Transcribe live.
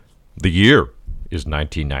The year is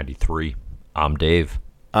 1993. I'm Dave.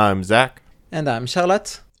 I'm Zach. And I'm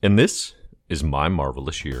Charlotte. And this is My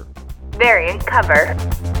Marvelous Year. Variant cover.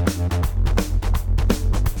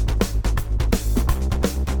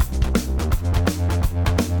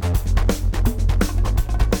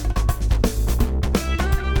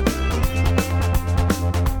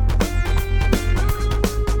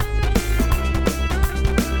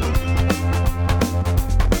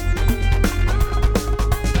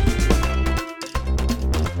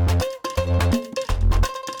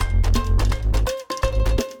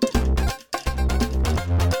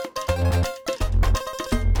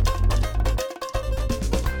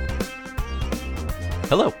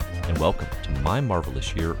 Hello, and welcome to My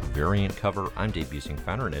Marvelous Year variant cover. I'm Dave Busing,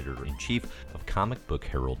 founder and editor-in-chief of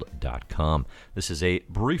comicbookherald.com. This is a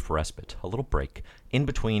brief respite, a little break, in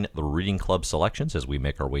between the reading club selections as we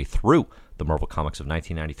make our way through the Marvel Comics of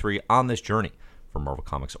 1993 on this journey from Marvel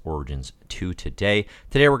Comics Origins to today.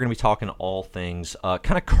 Today we're going to be talking all things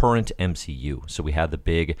kind of current MCU. So we had the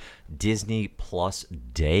big Disney Plus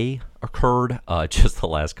Day occurred just the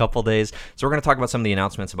last couple days. So we're going to talk about some of the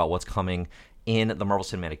announcements about what's coming in the Marvel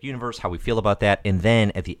Cinematic Universe, how we feel about that, and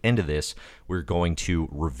then at the end of this, we're going to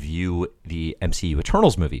review the MCU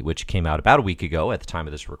Eternals movie, which came out about a week ago at the time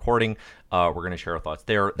of this recording. We're going to share our thoughts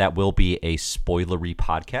there. That will be a spoilery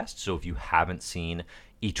podcast, so if you haven't seen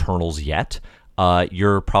Eternals yet,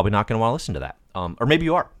 you're probably not going to want to listen to that. Or maybe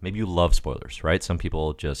you are. Maybe you love spoilers, right? Some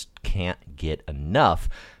people just can't get enough,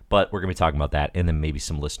 but we're going to be talking about that, and then maybe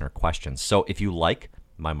some listener questions. So if you like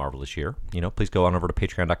My Marvelous Year, please go on over to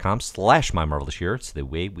patreon.com/MyMarvelousYear. It's the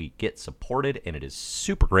way we get supported, and it is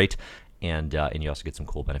super great. And you also get some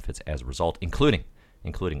cool benefits as a result, including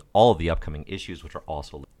all of the upcoming issues, which are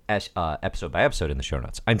also episode by episode in the show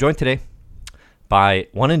notes. I'm joined today by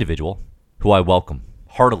one individual who I welcome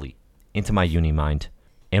heartily into my uni mind,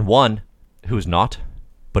 and one who is not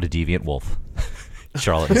but a deviant wolf.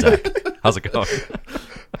 Charlotte and Zach. How's it going?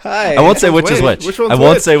 Hi. I won't say which is which. I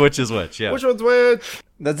won't say which is which. Yeah. Which one's which?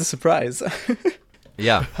 That's a surprise.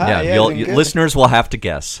 Yeah. Hi, yeah. Listeners will have to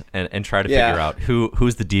guess and try to figure Yeah. out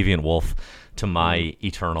who's the deviant wolf to my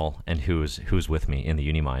eternal and who's with me in the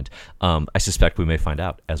uni mind. I suspect we may find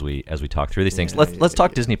out as we talk through these things. Let's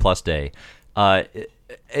talk Disney Plus Day.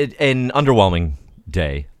 An underwhelming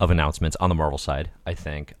day of announcements on the Marvel side, I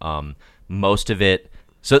think. Most of it.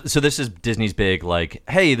 So this is Disney's big, like,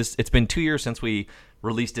 hey, it's been 2 years since we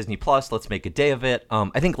released Disney Plus. Let's make a day of it.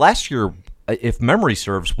 I think last year, if memory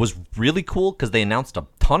serves, was really cool because they announced a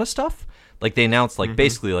ton of stuff. Like they announced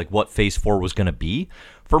basically like what Phase 4 was going to be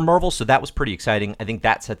for Marvel. So that was pretty exciting. I think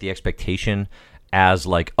that set the expectation as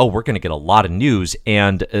like, oh, we're going to get a lot of news.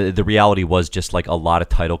 And the reality was just like a lot of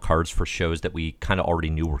title cards for shows that we kind of already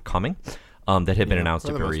knew were coming that had been announced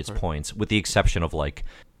at various points, with the exception of like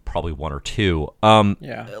probably one or two.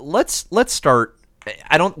 Let's start.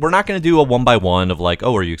 We're not going to do a one by one of like,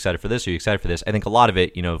 oh, are you excited for this? Are you excited for this? I think a lot of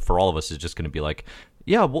it, for all of us, is just going to be like,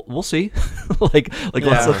 yeah, we'll see. Let's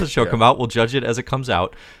let the show come out. We'll judge it as it comes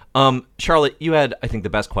out. Charlotte, you had, I think,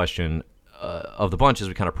 the best question of the bunch as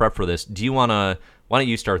we kind of prep for this. Why don't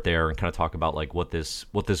you start there and kind of talk about like what this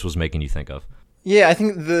was making you think of? Yeah, I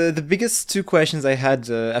think the biggest two questions I had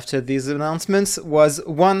after these announcements was,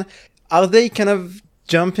 one, are they kind of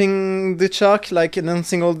jumping the shark, like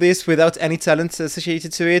announcing all this without any talent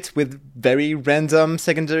associated to it, with very random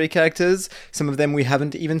secondary characters? Some of them we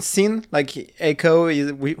haven't even seen, like Echo,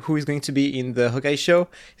 who is going to be in the Hawkeye show,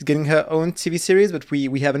 is getting her own TV series, but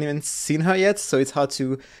we haven't even seen her yet, so it's hard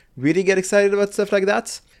to really get excited about stuff like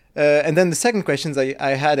that. And then the second questions I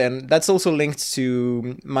had, and that's also linked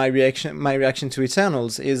to my reaction to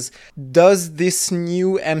Eternals, is does this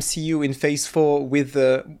new MCU in Phase 4 with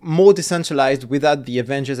more decentralized, without the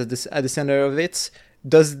Avengers at the center of it,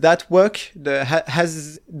 does that work?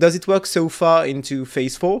 Does it work so far into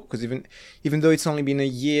Phase 4? Because even though it's only been a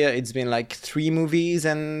year, it's been like 3 movies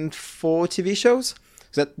and 4 TV shows.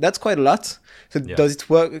 So that's quite a lot. So Does it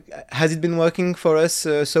work? Has it been working for us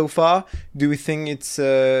so far? Do we think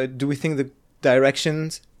the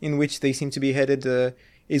directions in which they seem to be headed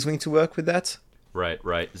is going to work with that?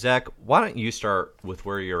 Right. Zach, why don't you start with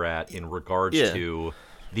where you're at in regards to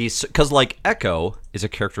these? Because like Echo is a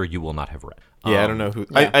character you will not have read. I don't know who.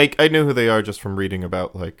 Yeah. I know who they are just from reading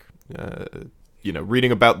about like.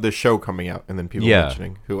 Reading about the show coming out and then people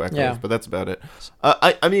mentioning who Echo is, but that's about it.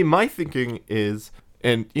 I mean, my thinking is,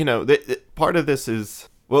 and part of this is,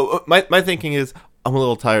 well, my thinking is, I'm a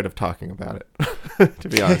little tired of talking about it. To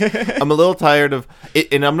be honest, I'm a little tired of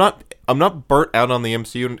it, and I'm not burnt out on the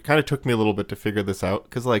MCU. And it kind of took me a little bit to figure this out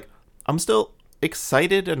because, like, I'm still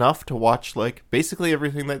excited enough to watch, like, basically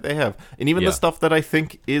everything that they have. And even the stuff that I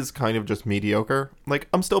think is kind of just mediocre, like,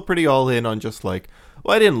 I'm still pretty all in on just, like,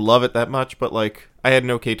 well, I didn't love it that much, but, like, I had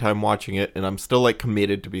an okay time watching it, and I'm still, like,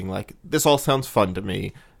 committed to being like, this all sounds fun to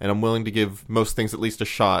me, and I'm willing to give most things at least a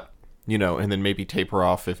shot, you know, and then maybe taper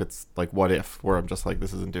off if it's, like, What If, where I'm just like,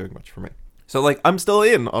 this isn't doing much for me. So, like, I'm still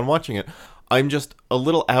in on watching it. I'm just a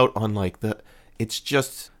little out on, like, it's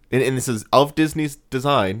just, and this is of Disney's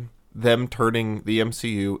design, them turning the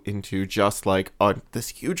MCU into just, like, this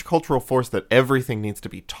huge cultural force that everything needs to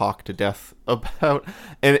be talked to death about.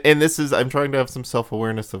 And this is, I'm trying to have some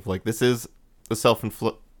self-awareness of, like, this is a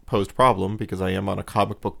self-imposed problem, because I am on a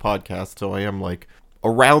comic book podcast, so I am, like,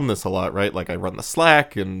 around this a lot, right? Like, I run the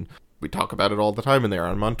Slack, and we talk about it all the time in there.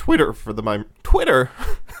 I'm on Twitter for my Twitter.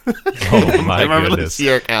 Oh my goodness!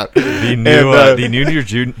 The new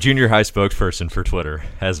junior high spokesperson for Twitter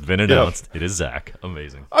has been announced. It is Zach.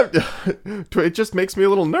 Amazing. It just makes me a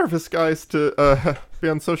little nervous, guys, to be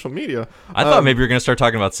on social media. I thought maybe you were going to start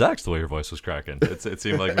talking about sex the way your voice was cracking. It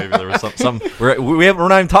seemed like maybe there was some. We're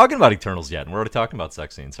not even talking about Eternals yet, and we're already talking about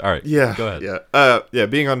sex scenes. All right. Yeah. Go ahead. Yeah.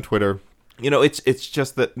 Being on Twitter, you know, it's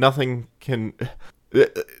just that nothing can.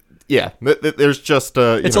 Yeah, there's just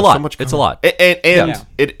it's a lot. So much it's a lot, and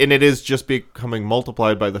it is just becoming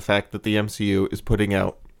multiplied by the fact that the MCU is putting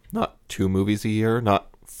out not 2 movies a year, not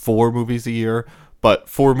 4 movies a year, but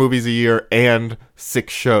 4 movies a year and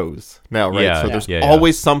 6 shows now, right? Yeah, so there's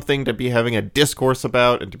always something to be having a discourse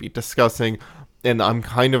about and to be discussing, and I'm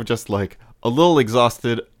kind of just like a little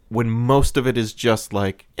exhausted when most of it is just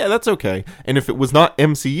like, yeah, that's okay. And if it was not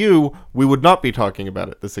MCU, we would not be talking about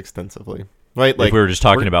it this extensively. Right, like if we were just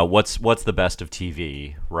talking about what's the best of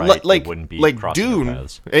TV, right? Like, it wouldn't be like Dune,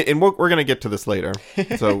 and we're gonna get to this later,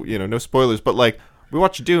 so you know, no spoilers. But like, we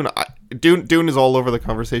watched Dune. Dune is all over the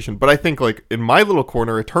conversation, but I think like in my little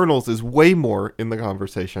corner, Eternals is way more in the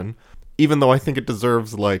conversation, even though I think it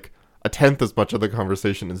deserves like a 10th as much of the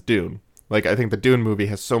conversation as Dune. Like, I think the Dune movie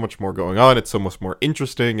has so much more going on. It's so much more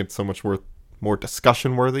interesting. It's so much more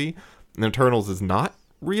discussion worthy, and Eternals is not.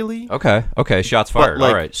 Really? Okay. Shots fired. Like,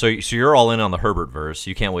 all right. So you're all in on the Herbert verse.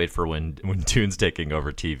 You can't wait for when Dune's taking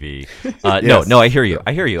over TV. Yes. No. I hear you.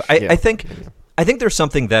 I think there's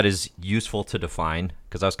something that is useful to define,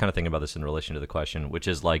 because I was kind of thinking about this in relation to the question, which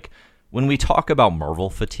is like when we talk about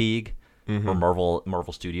Marvel fatigue or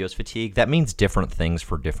Marvel Studios fatigue, that means different things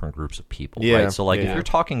for different groups of people, right? So like if you're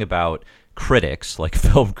talking about critics, like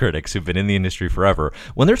film critics who've been in the industry forever,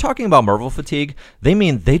 when they're talking about Marvel fatigue, they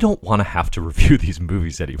mean they don't want to have to review these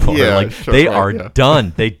movies anymore. They are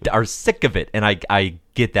done. They are sick of it. And I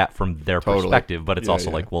get that from their perspective, but it's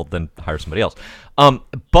also like, well, then hire somebody else.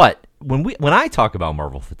 But when I talk about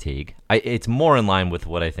Marvel fatigue, it's more in line with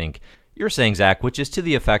what I think you're saying, Zach, which is to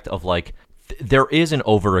the effect of like, there is an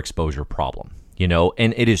overexposure problem, you know,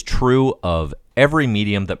 and it is true of every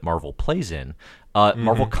medium that Marvel plays in.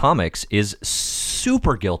 Marvel Comics is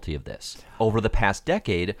super guilty of this over the past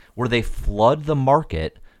decade, where they flood the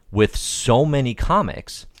market with so many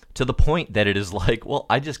comics to the point that it is like, well,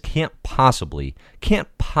 I just can't possibly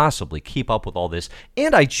keep up with all this,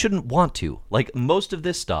 and I shouldn't want to. Like, most of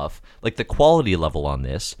this stuff, like the quality level on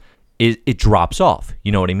this, it drops off.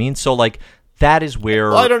 You know what I mean? So like, that is where...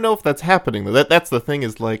 Well, I don't know if that's happening, though. That's the thing,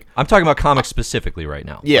 is like... I'm talking about comics specifically right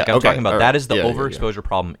now. Yeah, like, I'm talking about that is the overexposure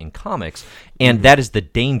problem in comics, and that is the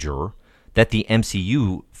danger that the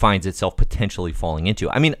MCU finds itself potentially falling into.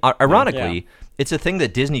 I mean, ironically, it's a thing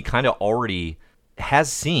that Disney kind of already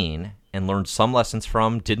has seen and learned some lessons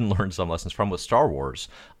from, didn't learn some lessons from with Star Wars,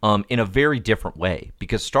 in a very different way.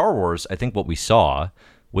 Because Star Wars, I think what we saw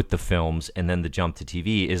with the films and then the jump to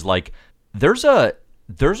TV is like, there's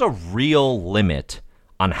a real limit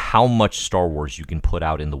on how much Star Wars you can put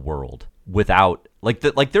out in the world without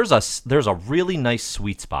there's a really nice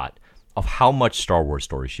sweet spot of how much Star Wars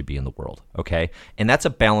stories should be in the world, okay? And that's a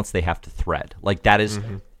balance they have to thread. Like, that is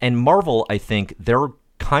and Marvel, I think they're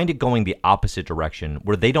kind of going the opposite direction,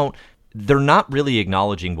 where they're not really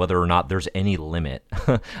acknowledging whether or not there's any limit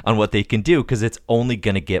on what they can do, because it's only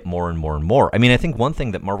going to get more and more and more. I mean, I think one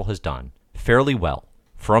thing that Marvel has done fairly well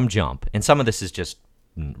from jump, and some of this is just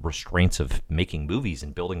restraints of making movies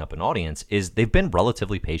and building up an audience, is they've been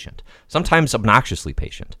relatively patient, sometimes obnoxiously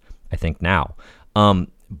patient, I think now.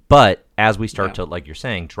 But as we start to, like you're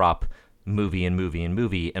saying, drop movie and movie and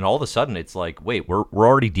movie, and all of a sudden it's like, wait, we're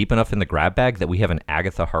already deep enough in the grab bag that we have an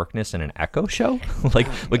Agatha Harkness and an Echo show? like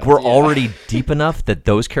we're already deep enough that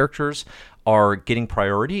those characters are getting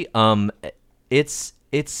priority. It's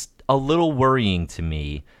a little worrying to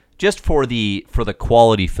me, just for the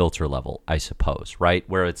quality filter level, I suppose, right?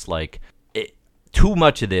 Where it's like, too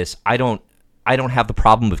much of this, I don't I don't have the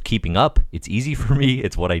problem of keeping up. It's easy for me.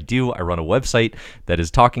 It's what I do. I run a website that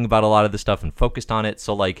is talking about a lot of this stuff and focused on it.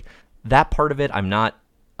 So like that part of it, I'm not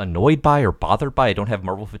annoyed by or bothered by. I don't have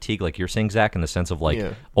Marvel fatigue like you're saying, Zach, in the sense of like,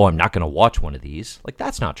 oh, I'm not going to watch one of these. Like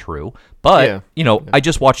that's not true. But I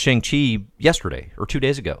just watched Shang-Chi yesterday or 2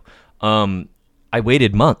 days ago. I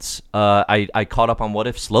waited months. I caught up on What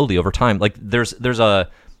If slowly over time. Like there's a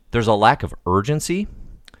lack of urgency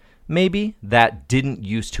maybe that didn't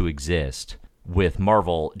used to exist with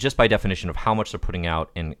Marvel, just by definition of how much they're putting out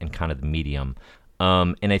and kind of the medium.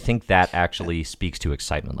 And I think that actually speaks to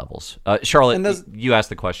excitement levels. Charlotte, you asked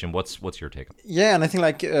the question. What's your take? Yeah, and I think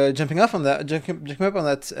like jumping up on that,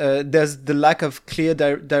 there's the lack of clear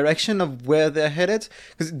direction of where they're headed.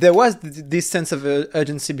 Because there was this sense of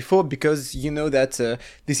urgency before, because you know that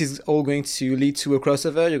this is all going to lead to a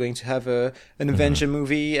crossover. You're going to have an Avenger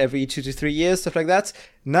movie every 2 to 3 years, stuff like that.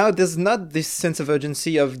 Now there's not this sense of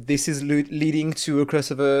urgency of this is leading to a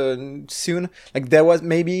crossover soon. Like there was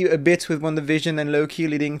maybe a bit with WandaVision and Loki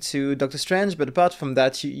leading to Doctor Strange, but apart from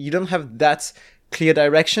that, you don't have that clear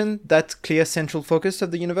direction, that clear central focus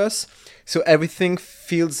of the universe. So everything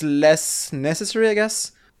feels less necessary, I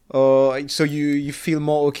guess. Or so you feel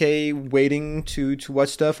more okay waiting to watch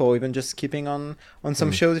stuff, or even just skipping on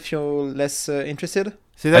some shows if you're less interested.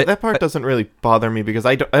 See, that part doesn't really bother me, because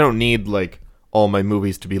I don't need like all my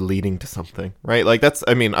movies to be leading to something, right? Like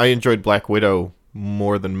I enjoyed Black Widow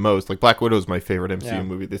more than most. Like Black Widow is my favorite MCU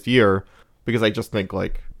movie this year, because I just think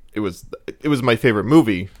like it was my favorite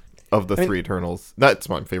movie of the three Eternals. That's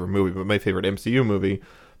my favorite movie, but my favorite MCU movie,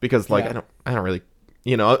 because like I don't really,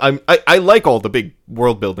 I like all the big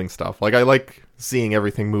world building stuff. Like I like seeing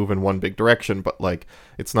everything move in one big direction, but like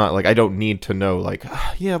it's not like I don't need to know like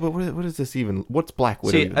but what is this even? What's Black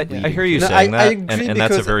Widow? See, I hear you saying that, and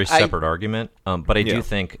that's a very separate argument. But I do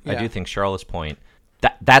think Charlotte's point,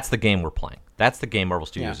 that's the game we're playing. That's the game Marvel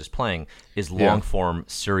Studios is playing, is long form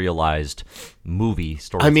serialized movie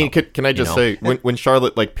story. I mean, can I just say when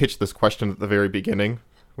Charlotte like pitched this question at the very beginning,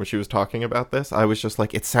 when she was talking about this, I was just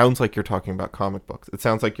like, it sounds like you're talking about comic books. It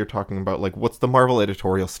sounds like you're talking about like what's the Marvel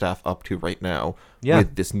editorial staff up to right now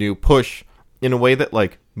with this new push, in a way that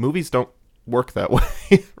like movies don't work that way,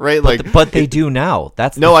 right? But they do now.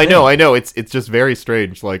 That's I know. It's just very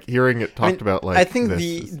strange, like hearing it talked about. Like I think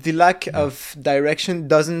the lack of direction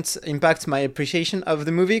doesn't impact my appreciation of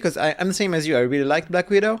the movie, because I'm the same as you. I really liked Black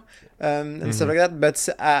Widow and stuff like that, but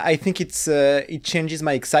I think it changes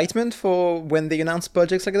my excitement for when they announce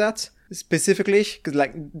projects like that. Specifically, because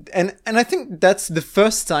like, and I think that's the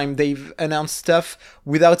first time they've announced stuff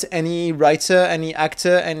without any writer, any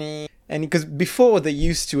actor, any because before they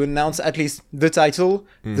used to announce at least the title,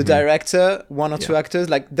 the director, one or two actors.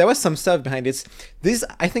 Like there was some stuff behind it. This,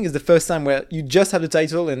 I think, is the first time where you just have the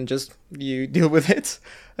title and just you deal with it,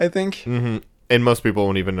 I think. And most people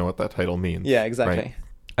won't even know what that title means. Yeah, exactly. Right?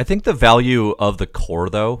 I think the value of the core,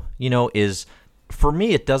 though, is, for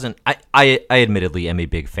me, it doesn't. I admittedly am a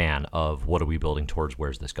big fan of what are we building towards,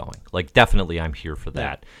 where's this going? Like, definitely I'm here for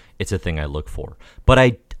that. It's a thing I look for. But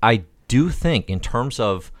I do think, in terms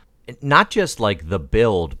of not just like the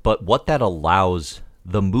build, but what that allows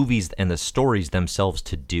the movies and the stories themselves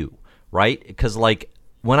to do, right? Because like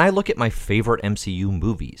when I look at my favorite MCU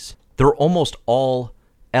movies, they're almost all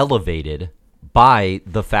elevated by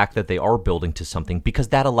the fact that they are building to something, because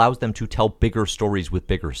that allows them to tell bigger stories with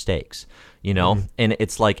bigger stakes, and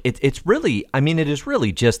it's like it's really, I mean, it is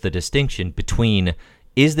really just the distinction between,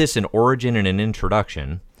 is this an origin and an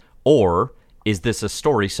introduction, or is this a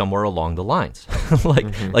story somewhere along the lines?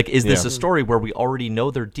 like is this a story where we already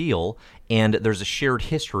know their deal and there's a shared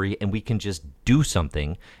history and we can just do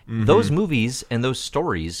something? Those movies and those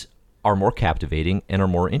stories are more captivating and are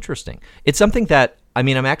more interesting. It's something that, I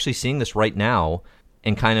mean, I'm actually seeing this right now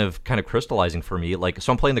and kind of crystallizing for me. Like,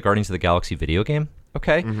 so I'm playing the Guardians of the Galaxy video game,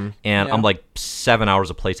 okay? And I'm like 7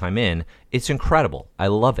 hours of playtime in. It's incredible. I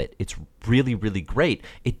love it. It's really, really great.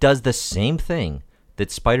 It does the same thing that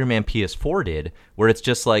Spider-Man PS4 did, where it's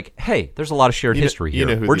just like, hey, there's a lot of shared history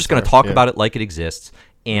here. We're just going to talk about it like it exists.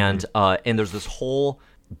 And and there's this whole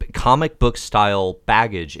comic book style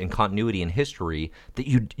baggage and continuity and history that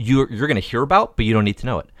you're going to hear about, but you don't need to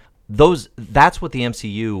know it. That's what the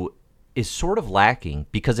MCU is sort of lacking,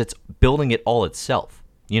 because it's building it all itself.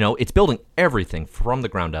 It's building everything from the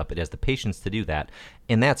ground up. It has the patience to do that,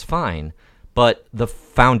 and that's fine. But the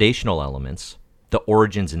foundational elements, the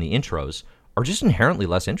origins and the intros, are just inherently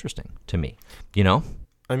less interesting to me,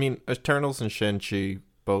 I mean, Eternals and Shang-Chi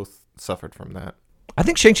both suffered from that. I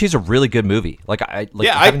think Shang-Chi's a really good movie. I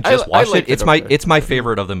haven't just watched it. It's my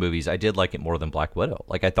favorite of the movies. I did like it more than Black Widow.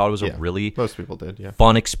 Like, I thought it was a really most people did,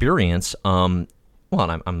 fun experience. Well,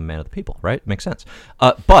 and I'm a man of the people, right? Makes sense.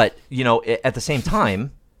 But at the same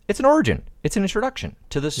time, it's an origin. It's an introduction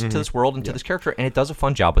to this world and to this character, and it does a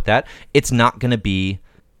fun job with that. It's not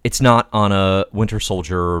on a Winter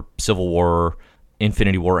Soldier, Civil War,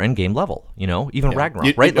 Infinity War, Endgame level. Even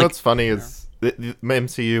Ragnarok, right? What's funny is the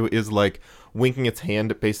MCU is like winking its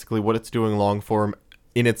hand at basically what it's doing long form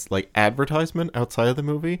in its like advertisement outside of the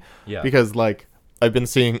movie. Yeah. Because like I've been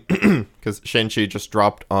seeing because Shang-Chi just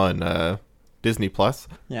dropped on Disney Plus,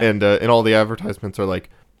 and all the advertisements are like,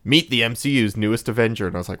 meet the MCU's newest Avenger,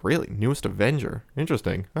 and I was like, really, newest Avenger?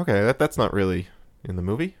 Interesting. Okay, that's not really in the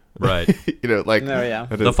movie, right?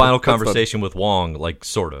 The final conversation with Wong, like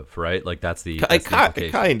sort of, right? Like that's the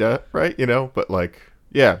kinda, right? But like,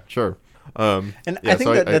 yeah, sure. And I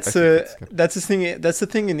think that's the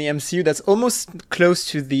thing in the MCU that's almost close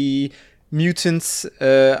to the mutants.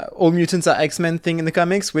 All mutants are X-Men thing in the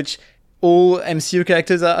comics, which all MCU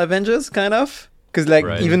characters are Avengers, kind of, because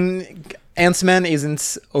even Ant-Man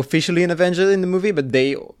isn't officially an Avenger in the movie, but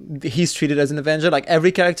he's treated as an Avenger. Like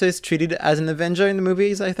every character is treated as an Avenger in the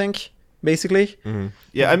movies, I think, basically. Mm-hmm.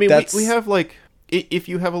 Yeah, I mean, we have like, if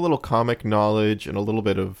you have a little comic knowledge and a little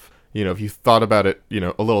bit of, if you thought about it,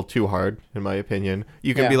 a little too hard, in my opinion,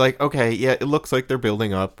 you can be like, okay, yeah, it looks like they're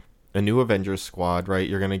building up a new Avengers squad, right?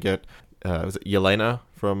 You're gonna get, was it Yelena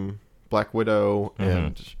from Black Widow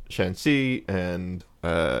and Shang-Chi and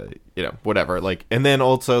whatever, like, and then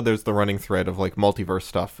also there's the running thread of like multiverse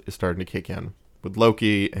stuff is starting to kick in with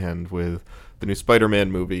Loki and with the new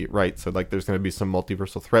Spider-Man movie, right? So like there's going to be some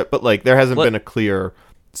multiversal threat, but like there hasn't been a clear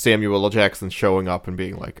Samuel L. Jackson showing up and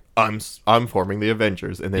being like, I'm forming the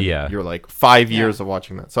Avengers, and then you're like 5 years of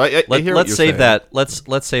watching that. So I hear what let's you're save saying. that.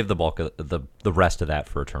 Let's save the bulk of the rest of that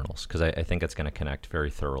for Eternals, because I think it's going to connect very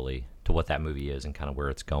thoroughly to what that movie is and kind of where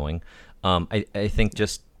it's going. I think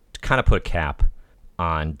just to kind of put a cap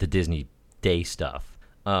on the Disney Day stuff.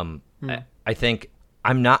 I think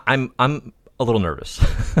I'm a little nervous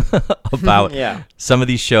about some of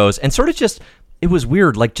these shows, and sort of just, it was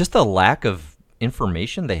weird, like just the lack of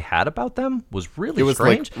information they had about them was really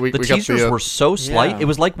strange. Like, the teasers were so slight. It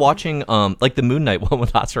was like watching like the Moon Knight one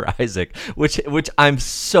with Oscar Isaac, which I'm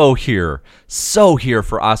so here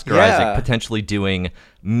for Oscar Isaac potentially doing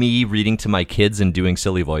me reading to my kids and doing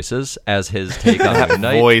silly voices as his take on Moon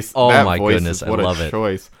Knight. Oh my goodness, I love it.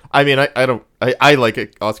 Choice. I mean, I like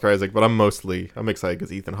it, Oscar Isaac, but I'm excited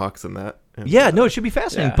because Ethan Hawke's in that. And, it should be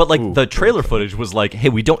fascinating. But like the trailer footage was like, hey,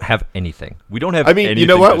 we don't have anything. We don't have. I mean, you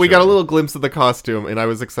know what? We got a little glimpse of the costume, and I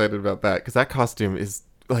was excited about that because that costume is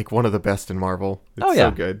like one of the best in Marvel. It's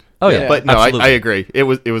so good. Oh yeah, but no, I agree. It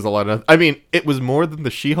was a lot of. I mean, it was more than the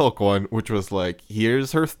She-Hulk one, which was like,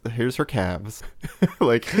 here's her calves,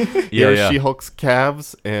 like here's She-Hulk's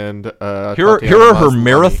calves, and here are her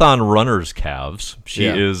marathon runner's calves. She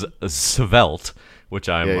is svelte, which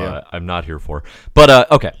I'm not here for. But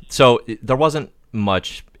okay, so there wasn't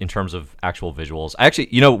much in terms of actual visuals. Actually,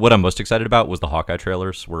 what I'm most excited about was the Hawkeye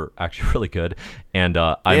trailers were actually really good, and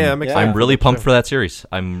I'm really pumped for that series.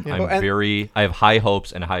 I have high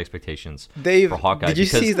hopes and high expectations for Hawkeye. Did you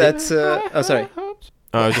see that? Sorry.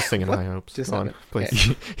 I was just singing High Hopes. Just on,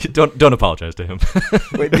 please. Don't apologize to him.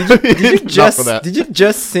 Wait, did you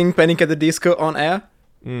just sing Panic at the Disco on air?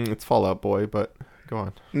 It's Fall Out Boy, but go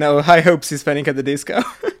on. No, High Hopes is Panic at the Disco.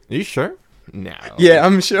 Are you sure? No. Yeah,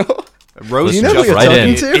 I'm sure. Rose, do you know who you're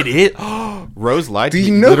talking to? It is. Rose lied to me.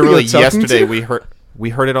 Do you know literally who you're talking yesterday to? we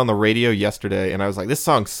heard it on the radio yesterday, and I was like, "This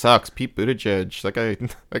song sucks." Pete Buttigieg,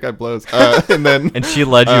 that guy blows. And she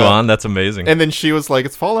led you on. That's amazing. And then she was like,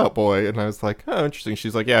 "It's Fall Out Boy," and I was like, "Oh, interesting."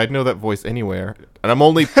 She's like, "Yeah, I'd know that voice anywhere." And I'm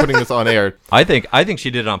only putting this on air. I think she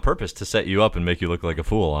did it on purpose to set you up and make you look like a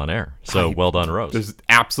fool on air. So well done, Rose. There's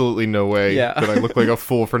absolutely no way that I look like a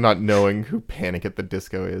fool for not knowing who Panic at the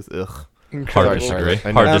Disco is. Ugh. Hard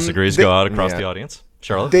disagrees go out across the audience.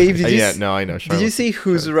 Charlotte? Dave, did you I know. Did you see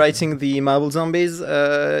who's writing the Marvel Zombies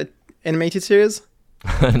animated series?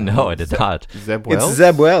 No, I did not. Zeb Wells? It's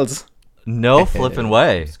Zeb Wells. No flipping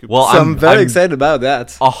way. Well, so I'm very excited about that.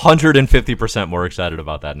 150% more excited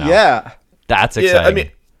about that now. Yeah. That's exciting. Yeah, I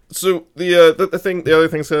mean, so the other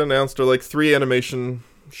things that announced are like 3 animation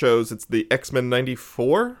shows. It's the X-Men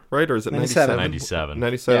 94, right? Or is it 97?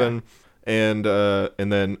 97. Yeah. And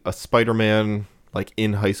then a Spider-Man like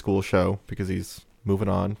in high school show because he's moving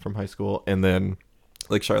on from high school, and then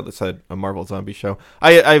like Charlotte said, a Marvel Zombie show.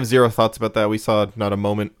 I have zero thoughts about that. We saw not a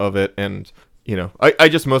moment of it, and I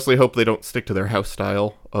just mostly hope they don't stick to their house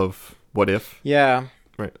style of What If. Yeah.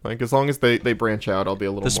 Right. Like as long as they branch out, I'll be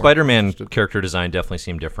a little. The Spider-Man character design definitely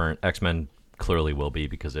seemed different. X-Men clearly will be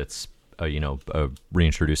because it's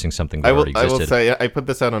reintroducing something that already existed. I will say I put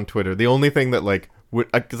this out on Twitter. The only thing that like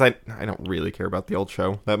because I don't really care about the old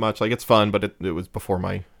show that much. Like, it's fun, but it was before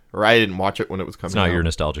or I didn't watch it when it was coming out. It's not your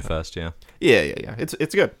nostalgia fest, yeah. Yeah. It's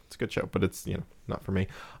good. It's a good show, but it's, not for me.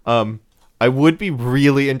 I would be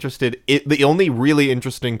really interested. The only really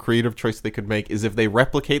interesting creative choice they could make is if they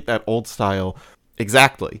replicate that old style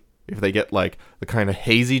exactly. If they get, like, the kind of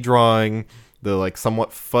hazy drawing, the, like,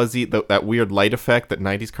 somewhat fuzzy, that weird light effect that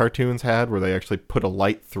 90s cartoons had, where they actually put a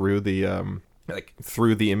light through the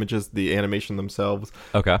through the images, the animation themselves.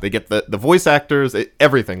 Okay. They get the voice actors,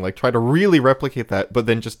 everything. Like, try to really replicate that, but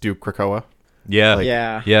then just do Krakoa. Yeah. Like,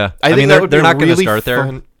 yeah. I mean, they're not going to really start fun...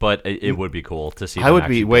 there, but it would be cool to see. I would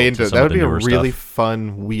be way into that. Would be a really stuff.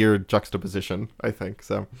 fun, weird juxtaposition, I think.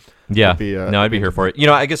 So, yeah. I'd be here for it.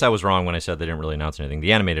 I guess I was wrong when I said they didn't really announce anything.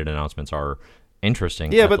 The animated announcements are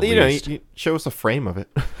interesting. Yeah, but you show us a frame of it.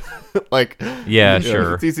 Like,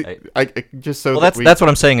 sure. It's easy. I just so well, that's what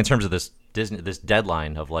I'm saying in terms of this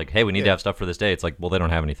deadline of, like, hey, we need to have stuff for this day. It's like, well, they don't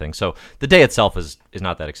have anything, so the day itself is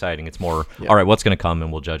not that exciting. It's more, all right, what's going to come,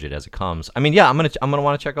 and we'll judge it as it comes. I mean, I'm gonna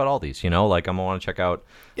want to check out all these. Like, I'm gonna want to check out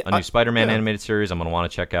a new Spider-Man animated series. I'm gonna want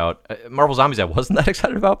to check out Marvel Zombies. I wasn't that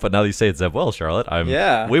excited about, but now that you say it's Zev Wells, Charlotte, I'm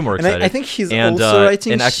way more excited. And I think he's also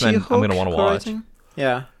writing X-Men. She-Hulk, I'm gonna want to watch.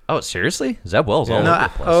 Yeah. Oh, seriously? Zeb Wells all over the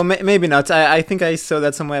place. Oh, maybe not. I think I saw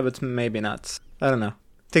that somewhere, but maybe not. I don't know.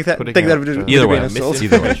 Take that. Either way,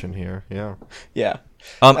 misinformation here. Yeah. Yeah.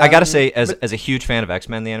 I gotta say, as a huge fan of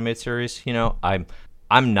X-Men the animated series,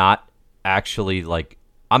 I'm not actually like,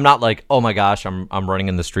 I'm not like, oh my gosh, I'm running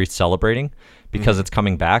in the streets celebrating because it's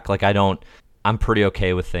coming back. Like, I'm pretty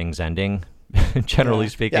okay with things ending. Generally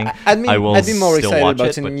speaking, I'd be more excited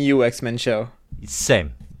about a new X-Men show.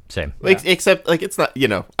 Same. Except, like, it's not,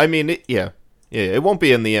 I mean, it won't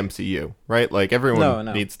be in the MCU, right? Like,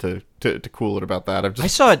 everyone needs to cool it about that. I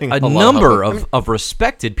saw a number of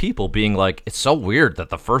respected people being like, it's so weird that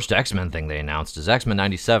the first X-Men thing they announced is X-Men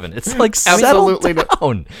 97. It's like, settle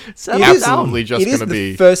down. Absolutely just going to be...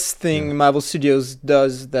 It is the first thing Marvel Studios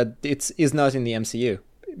does that is not in the MCU.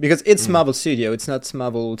 Because it's Marvel Studio, it's not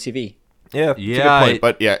Marvel TV. Yeah, that's a good point.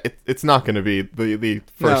 But it's not going to be the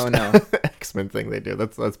first X-Men thing they do.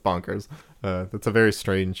 That's bonkers. That's a very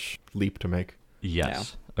strange leap to make.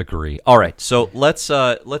 Yes, agree. All right, so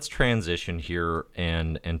let's transition here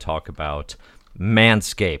and talk about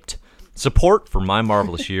Manscaped. Support for My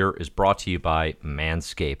Marvelous Year is brought to you by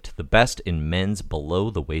Manscaped, the best in men's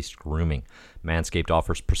below-the-waist grooming. Manscaped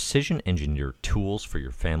offers precision-engineered tools for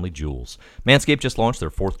your family jewels. Manscaped just launched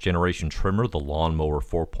their 4th-generation trimmer, the Lawnmower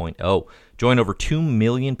 4.0. Join over 2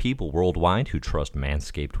 million people worldwide who trust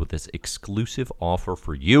Manscaped with this exclusive offer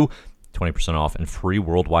for you, 20% off and free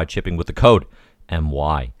worldwide shipping with the code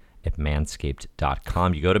MY at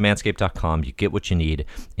manscaped.com. You go to manscaped.com, you get what you need,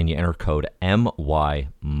 and you enter code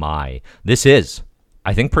MYMY. This is,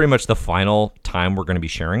 I think, pretty much the final time we're going to be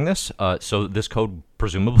sharing this. So this code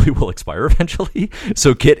presumably will expire eventually.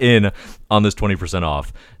 So get in on this 20%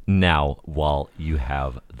 off now while you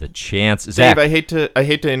have the chance. Zach, Dave, I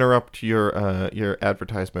hate to interrupt your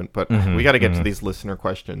advertisement, but we got to get to these listener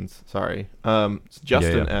questions. Sorry.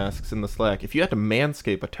 Justin asks in the Slack, if you had to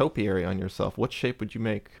manscape a topiary on yourself, what shape would you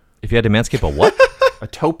make? If you had to manscape a what? A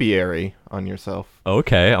topiary on yourself.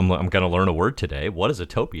 Okay, I'm going to learn a word today. What is a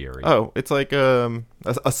topiary? Oh, it's like a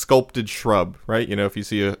sculpted shrub, right? If you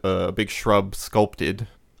see a big shrub sculpted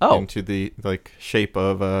into the shape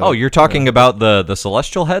of you're talking about the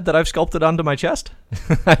celestial head that I've sculpted onto my chest?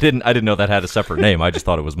 I didn't know that had a separate name. I just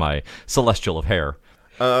thought it was my celestial of hair.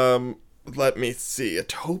 Let me see. A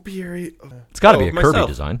topiary. It's got to be a Kirby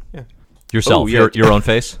design. Yeah. Yourself, your own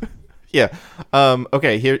face. Yeah.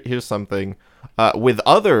 Okay. Here's something. With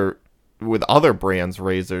other brands'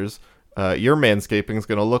 razors, your manscaping is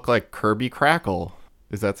going to look like Kirby Crackle.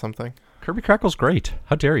 Is that something? Kirby Crackle's great.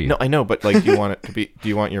 How dare you? No, I know, but like, do you want it to be? Do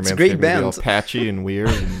you want your manscaping to be all patchy and weird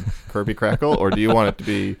and Kirby Crackle, or do you want it to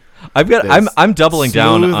be? I'm doubling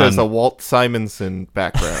down on. There's a Walt Simonson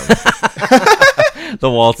background. The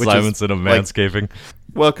Walt Simonson of manscaping.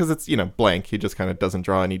 Well, because it's blank. He just kind of doesn't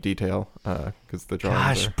draw any detail because the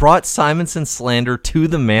drawings. Gosh, brought Simonson slander to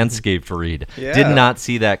the Manscaped read. Yeah. Did not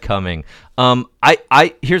see that coming.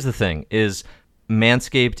 Here's the thing: is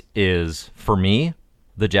Manscaped is for me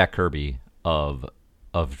the Jack Kirby of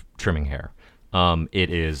trimming hair. It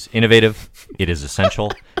is innovative. It is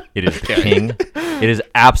essential. It is the king. It is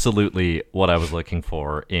absolutely what I was looking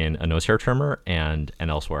for in a nose hair trimmer and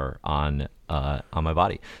elsewhere on my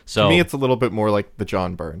body. So to me, it's a little bit more like the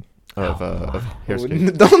John Byrne of hair.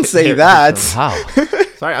 Don't say that. Wow.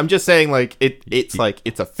 Sorry, I'm just saying, like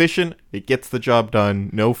it's efficient. It gets the job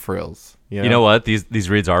done. No frills. You know what? These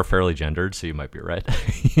reads are fairly gendered, so you might be right.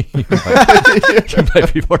 you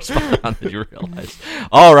might be more spot on than you realize.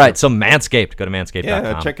 All right, so Manscaped. Go to Manscaped.com.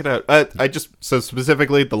 Yeah, check it out. So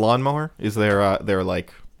specifically the lawnmower is their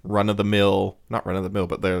like not run of the mill,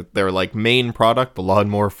 but their like main product, the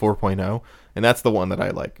Lawnmower 4.0, and that's the one that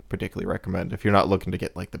I like particularly recommend if you're not looking to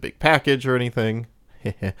get like the big package or anything.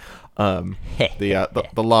 The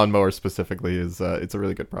lawnmower specifically is it's a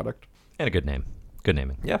really good product and a good name. Good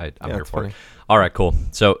naming. Yeah, I'm here for funny. it. All right, cool.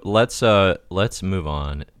 So let's move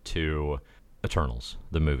on to Eternals,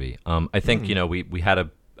 the movie. I think we had a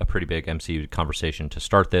pretty big MCU conversation to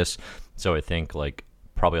start this, so I think like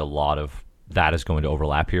probably a lot of that is going to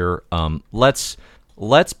overlap here. Let's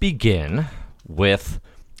begin with,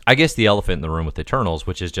 I guess, the elephant in the room with Eternals,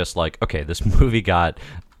 which is just like, okay, this movie got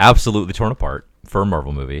absolutely torn apart for a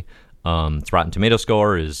Marvel movie. Its Rotten Tomato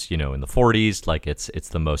score is, in the 40s. Like it's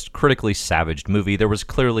the most critically savaged movie. There was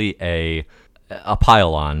clearly a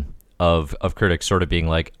pile-on of critics sort of being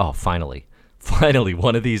like, oh, finally,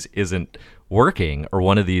 one of these isn't working, or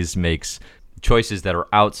one of these makes choices that are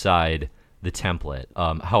outside the template,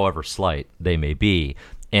 however slight they may be.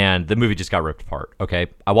 And the movie just got ripped apart. Okay,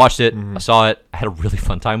 I watched it, I saw it, I had a really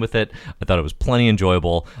fun time with it. I thought it was plenty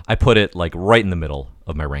enjoyable. I put it like right in the middle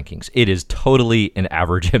of my rankings. It is totally an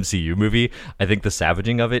average MCU movie. I think the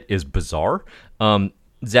savaging of it is bizarre.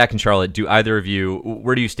 Zach and Charlotte, do either of you,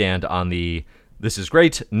 where do you stand on the this is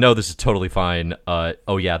great, no, this is totally fine,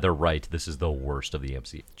 oh yeah, they're right, this is the worst of the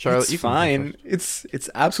MCU? Charlotte, it's fine. It's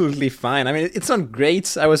absolutely fine. I mean, it's not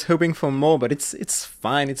great. I was hoping for more, but it's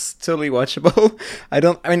fine. It's totally watchable. I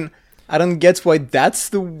don't get why that's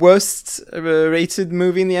the worst rated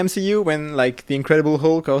movie in the MCU when like The Incredible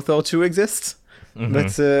Hulk or Thor 2 exists.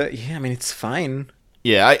 But yeah, I mean, it's fine.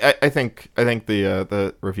 Yeah, I think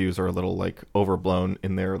the reviews are a little like overblown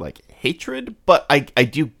in their like hatred, but I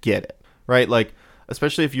do get it, right? Like,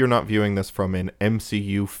 especially if you're not viewing this from an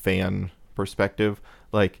MCU fan perspective,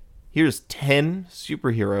 like, here's 10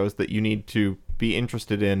 superheroes that you need to be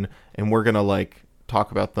interested in, and we're gonna like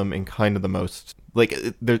talk about them in kind of the most like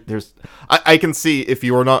there's I can see if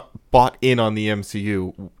you are not bought in on the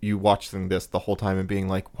MCU, you watching this the whole time and being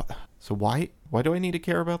like, what? So why do I need to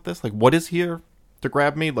care about this? Like, what is here to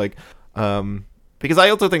grab me? Like, because I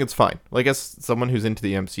also think it's fine. Like, as someone who's into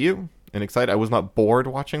the MCU and excited, I was not bored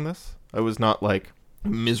watching this. I was not like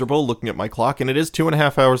miserable looking at my clock, and it is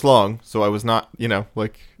 2.5 hours long, so I was not,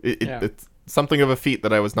 like it's something of a feat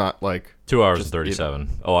that I was not like 2 hours and 37.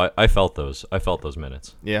 Oh, I felt those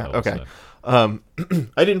minutes. Yeah. Okay. I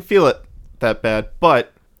didn't feel it that bad,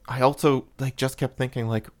 but I also like just kept thinking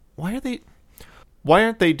like, why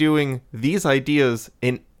aren't they doing these ideas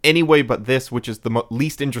in any way but this, which is the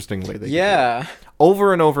least interesting way they could do it.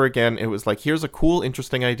 Over and over again, it was like, here's a cool,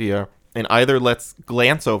 interesting idea, and either let's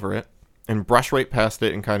glance over it and brush right past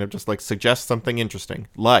it and kind of just like suggest something interesting,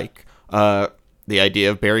 like the idea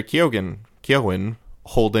of Barry Keoghan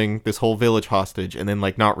holding this whole village hostage and then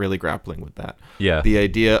like not really grappling with that. Yeah. The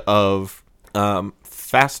idea of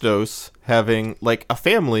Phastos having like a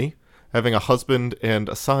family, having a husband and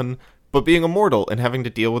a son, but being immortal and having to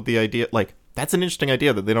deal with the idea, like, that's an interesting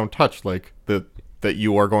idea that they don't touch, like that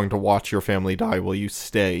you are going to watch your family die while you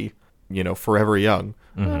stay, forever young.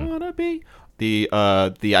 I wanna be the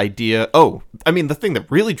idea. Oh, I mean, the thing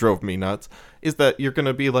that really drove me nuts is that you're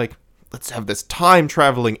gonna be like, let's have this time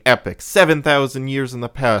traveling epic, 7,000 years in the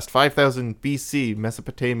past, 5,000 BC,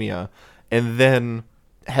 Mesopotamia, and then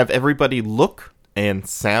have everybody look and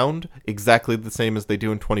sound exactly the same as they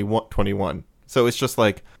do in 2021. So it's just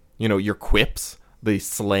like, your quips, the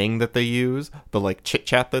slang that they use, the like chit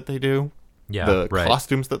chat that they do, the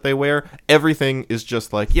costumes that they wear, everything is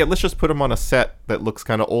just like, yeah, let's just put them on a set that looks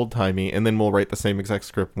kind of old timey, and then we'll write the same exact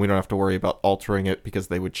script. And we don't have to worry about altering it because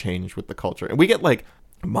they would change with the culture. And we get like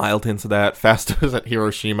mild hints of that. Phastos at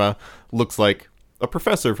Hiroshima looks like a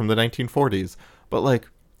professor from the 1940s, but like,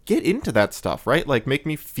 get into that stuff, right? Like, make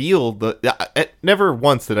me feel never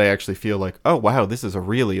once did I actually feel like, oh wow, this is a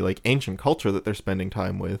really like ancient culture that they're spending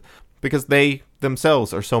time with, because they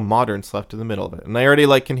themselves are so modern, left in the middle of it. And I already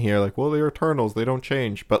like can hear like, well, they're Eternals, they don't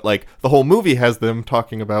change, but like the whole movie has them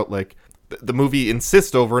talking about like the movie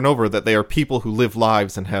insists over and over that they are people who live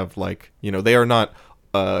lives and have like, they are not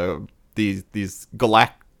these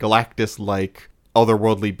Galactus like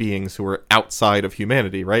otherworldly beings who are outside of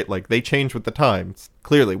humanity, right? Like, they change with the times.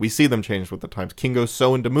 Clearly, we see them change with the times. Kingo's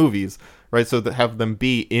so into movies, right? So that have them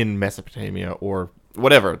be in Mesopotamia or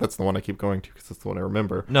whatever. That's the one I keep going to because that's the one I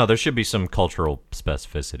remember. No, there should be some cultural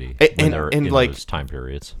specificity when they're in like, those time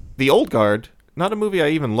periods. The Old Guard, not a movie I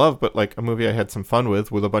even love, but like a movie I had some fun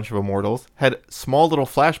with a bunch of immortals, had small little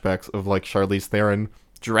flashbacks of like Charlize Theron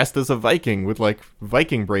dressed as a Viking with like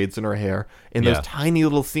Viking braids in her hair, and those tiny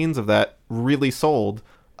little scenes of that really sold.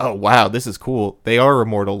 Oh wow, this is cool. They are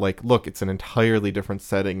immortal. Like, look, it's an entirely different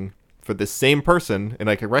setting for this same person, and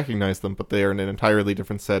I can recognize them, but they are in an entirely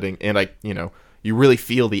different setting, and you really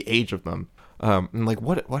feel the age of them. And like,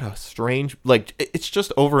 what a strange, like, it's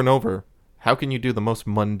just over and over. How can you do the most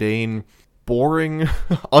mundane, boring,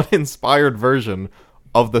 uninspired version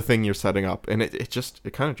of the thing you're setting up? And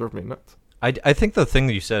it kind of drove me nuts. I think the thing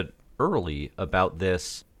that you said early about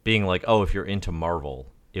this being like, oh, if you're into Marvel,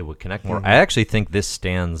 it would connect more. I actually think this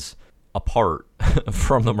stands apart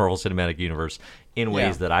from the Marvel Cinematic Universe in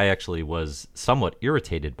ways that I actually was somewhat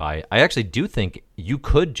irritated by. I actually do think you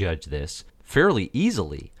could judge this fairly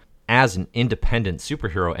easily as an independent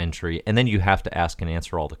superhero entry, and then you have to ask and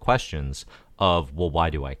answer all the questions of, well, why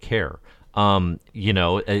do I care? I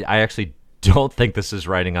actually don't think this is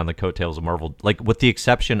riding on the coattails of Marvel, like with the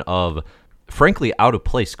exception of, frankly,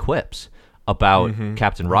 out-of-place quips about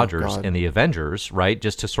Captain Rogers and the Avengers, right?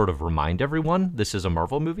 Just to sort of remind everyone this is a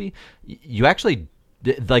Marvel movie. You actually,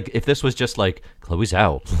 like, if this was just like Chloe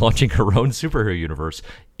Zhao launching her own superhero universe,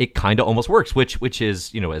 it kind of almost works, which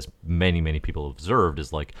is, as many people have observed,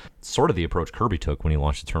 is like sort of the approach Kirby took when he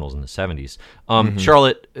launched Eternals in the 70s.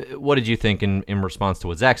 Charlotte, what did you think in response to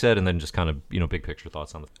what Zach said, and then just kind of, big picture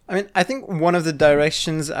thoughts on this? I mean, I think one of the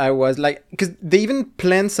directions I was like, because they even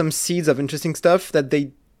plant some seeds of interesting stuff that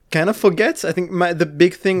they kind of forget. I think the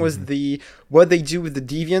big thing was what they do with the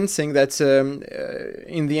Deviants, saying that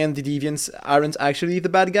in the end the Deviants aren't actually the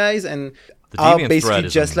bad guys and the are Deviant basically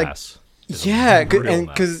just like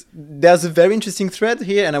because there's a very interesting thread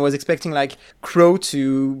here, and I was expecting like Crow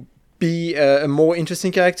to be a more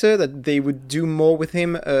interesting character, that they would do more with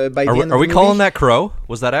him by the end of the movie. Are we calling that Crow?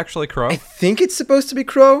 Was that actually Crow? I think it's supposed to be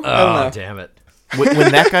Crow. I don't know. Damn it.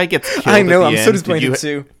 When that guy gets killed I know, at the I'm end, so disappointed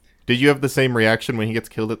too. Did you have the same reaction when he gets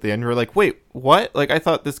killed at the end? You were like, wait, what? Like, I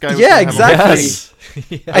thought this guy was Yeah, gonna have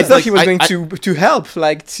exactly. I thought he was going to help,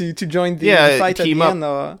 like, to join the fight at the end.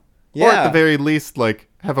 Or at the very least, like,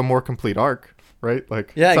 have a more complete arc, right?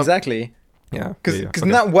 Like, exactly. Yeah. Because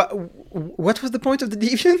now, what was the point of the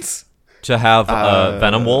Deviants? To have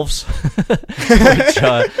Venom Wolves,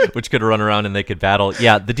 which could run around and they could battle.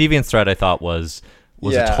 Yeah, the Deviants thread I thought was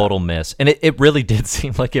a total miss. And it really did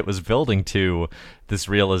seem like it was building to this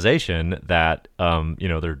realization that,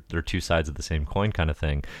 they're two sides of the same coin kind of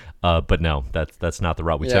thing. But no, that's not the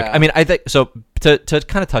route we took. I mean, I think, so to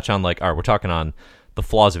kind of touch on, like, all right, we're talking on the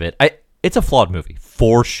flaws of it. It's a flawed movie,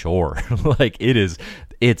 for sure. Like,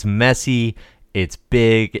 it's messy, it's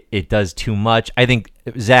big, it does too much. I think,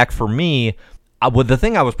 Zach, for me, the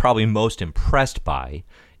thing I was probably most impressed by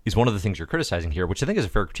is one of the things you're criticizing here, which I think is a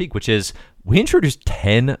fair critique, which is we introduced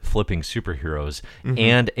 10 flipping superheroes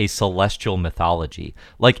and a celestial mythology.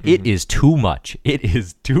 Like, it is too much. It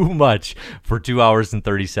is too much for 2 hours and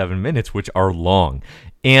 37 minutes, which are long.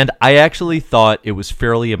 And I actually thought it was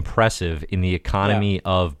fairly impressive in the economy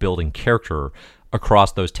of building character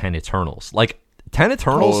across those 10 Eternals. Like, 10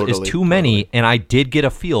 Eternals is too many, and I did get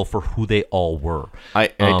a feel for who they all were.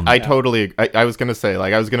 I totally... I was going to say,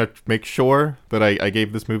 like, I was going to make sure that I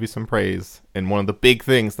gave this movie some praise, and one of the big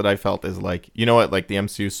things that I felt is, like, you know what, like, the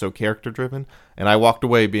MCU is so character-driven, and I walked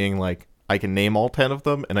away being like, I can name all 10 of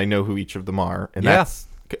them, and I know who each of them are, and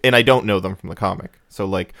and I don't know them from the comic, so,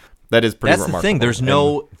 like, that is pretty remarkable. That's the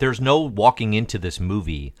thing, there's no walking into this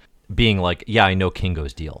movie being like, yeah, I know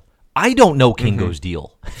Kingo's deal. I don't know Kingo's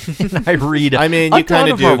deal. And I read a ton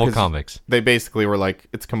of Marvel comics. They basically were like,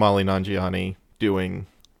 it's Kamali Nanjiani doing,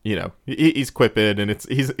 he's quipping, and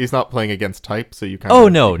he's not playing against type, so you kind of... Oh,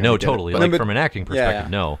 no, totally. Like, from an acting perspective,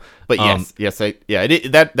 no. But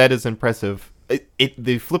that is impressive.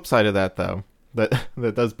 The flip side of that, though,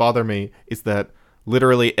 that does bother me, is that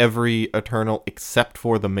literally every Eternal except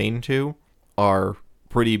for the main two are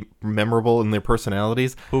pretty memorable in their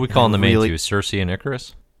personalities. Who are we calling the main two? Cersei and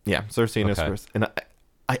Ikaris? Yeah, Cersei and Ikaris. And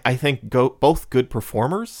I think both good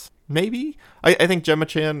performers, maybe? I think Gemma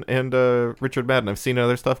Chan and Richard Madden, I've seen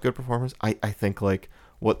other stuff, good performers. I think, like,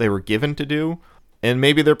 what they were given to do, and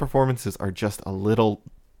maybe their performances are just a little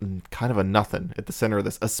kind of a nothing at the center of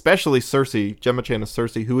this. Especially Cersei, Gemma Chan as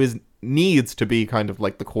Cersei, who needs to be kind of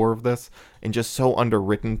like the core of this, and just so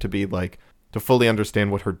underwritten to be, like, to fully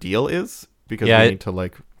understand what her deal is, because we need to,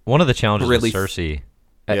 like... One of the challenges with Cersei,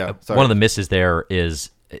 one of the misses there is...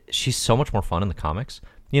 she's so much more fun in the comics.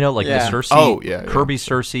 The Cersei, Kirby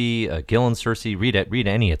Cersei, Gillen Cersei, read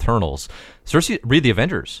any Eternals. Read the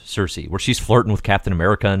Avengers Cersei, where she's flirting with Captain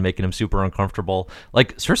America and making him super uncomfortable.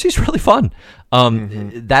 Like, Cersei's really fun.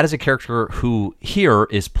 That is a character who here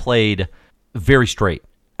is played very straight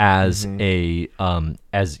as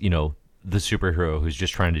the superhero who's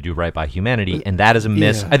just trying to do right by humanity, and that is a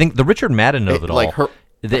miss. I think the Richard Madden of it all, like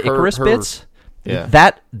the Icarus bits,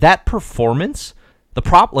 that performance,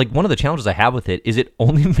 like one of the challenges I have with it is it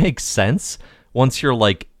only makes sense once you're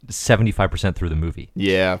like 75% through the movie.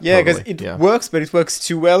 Yeah, because it works, but it works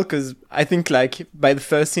too well, because I think like by the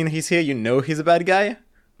first scene he's here, you know he's a bad guy.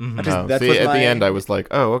 At the end I was like,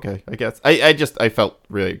 oh, okay, I guess. I felt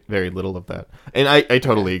really very little of that. And I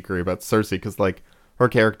totally agree about Cersei, because like her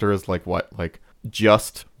character is like what? Like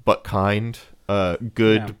just but kind,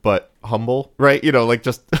 good but humble, right? You know, like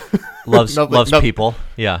just loves people.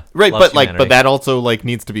 Yeah. Right, loves but humanity. but that also like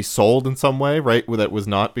needs to be sold in some way, right? Where that was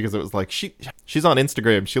not, because it was like she's on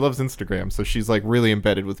Instagram, she loves Instagram, so she's like really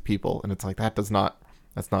embedded with people, and it's like that's not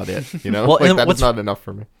it, you know? Well, like that's not enough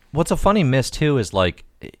for me. What's a funny miss too is like,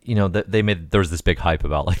 you know, that there was this big hype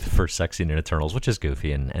about like the first sex scene in Eternals, which is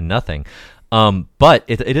goofy and nothing. But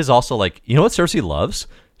it is also like, you know what Cersei loves?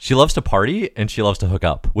 She loves to party and she loves to hook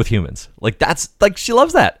up with humans. Like that's like, she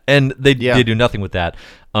loves that, and they do nothing with that.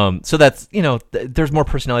 So that's, you know, there's more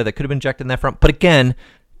personality that could have been injected in that front. But again,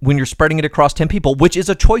 when you're spreading it across 10 people, which is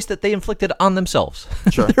a choice that they inflicted on themselves.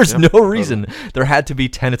 Sure. There's no reason there had to be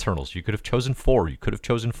 10 Eternals. You could have chosen 4. You could have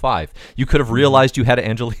chosen 5. You could have realized you had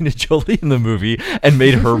Angelina Jolie in the movie and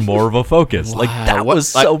made her more of a focus. Wow. Like, that was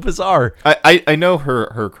so bizarre. I know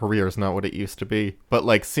her career is not what it used to be, but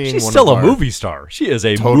like she's still a movie star. She is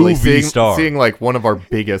a movie star. Seeing like one of our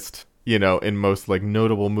biggest, you know, and most like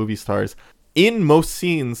notable movie stars in most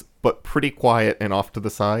scenes, but pretty quiet and off to the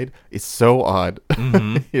side, is so odd.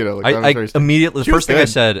 Mm-hmm. You know, like I immediately the first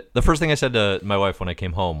thing I said to my wife when I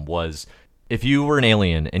came home was, if you were an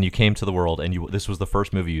alien and you came to the world and this was the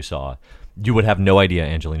first movie you saw, you would have no idea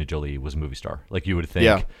Angelina Jolie was a movie star. Like you would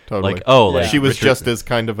think, totally. like, oh, like she was just as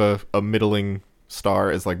kind of a middling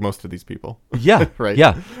star as like most of these people. Yeah, right.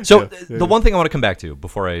 Yeah. So the one thing I want to come back to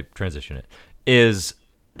before I transition it is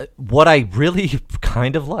what I really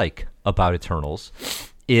kind of like about Eternals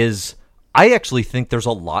is I actually think there's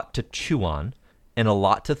a lot to chew on and a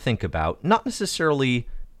lot to think about, not necessarily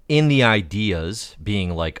in the ideas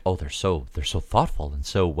being like, oh, they're so thoughtful and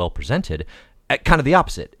so well presented. Kind of the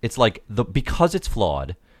opposite. It's like because it's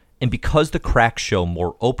flawed and because the cracks show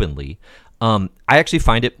more openly, I actually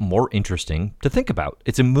find it more interesting to think about.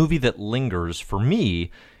 It's a movie that lingers for me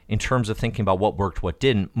in terms of thinking about what worked, what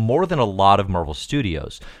didn't, more than a lot of Marvel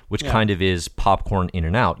Studios, which kind of is popcorn in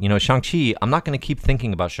and out. You know, Shang-Chi, I'm not going to keep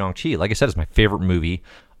thinking about Shang-Chi. Like I said, it's my favorite movie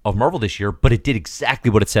of Marvel this year, but it did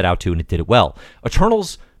exactly what it set out to, and it did it well.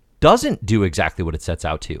 Eternals doesn't do exactly what it sets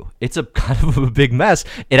out to. It's a kind of a big mess.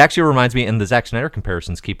 It actually reminds me, and the Zack Snyder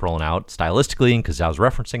comparisons keep rolling out stylistically, because I was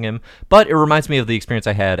referencing him, but it reminds me of the experience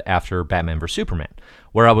I had after Batman vs. Superman,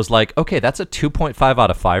 where I was like, okay, that's a 2.5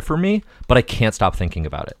 out of 5 for me, but I can't stop thinking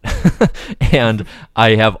about it. And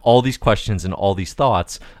I have all these questions and all these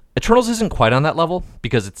thoughts. Eternals isn't quite on that level,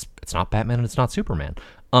 because it's not Batman and it's not Superman.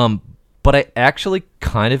 But I actually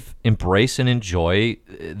kind of embrace and enjoy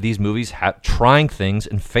these movies trying things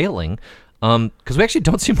and failing, because we actually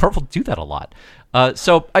don't see Marvel do that a lot.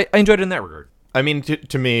 So I enjoyed it in that regard. I mean,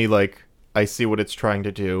 to me, like, I see what it's trying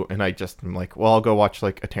to do, and I just am like, well, I'll go watch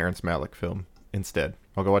like a Terrence Malick film instead.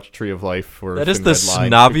 I'll go watch Tree of Life. Or that is the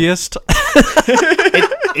snobbiest.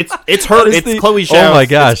 It's her. It's Chloe Zhao. Oh my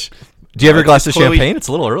gosh. Do you have your glass of champagne? It's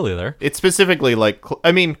a little early there. It's specifically like,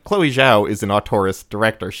 I mean, Chloe Zhao is an auteurist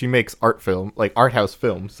director. She makes art house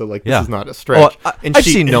films. So like, this is not a stretch. Oh, I've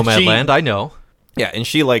seen Nomadland. I know. Yeah, and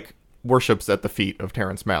she like worships at the feet of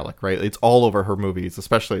Terrence Malick, right? It's all over her movies,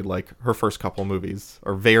 especially like her first couple movies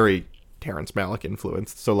are very Terrence Malick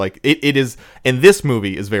influenced. So like it is, and this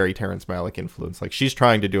movie is very Terrence Malick influenced. Like she's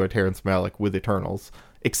trying to do a Terrence Malick with Eternals,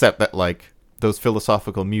 except that like those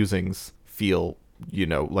philosophical musings feel, you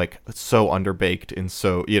know, like so underbaked, and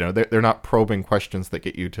so, you know, they're not probing questions that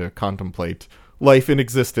get you to contemplate life in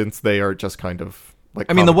existence. They are just kind of like,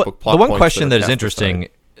 I mean, the one question that is interesting,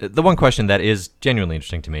 the one question that is genuinely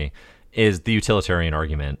interesting to me is the utilitarian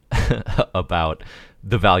argument about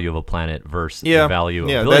the value of a planet versus the value of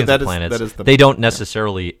billions of planets. They don't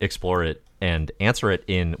necessarily explore it and answer it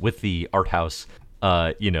with the art house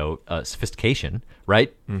sophistication,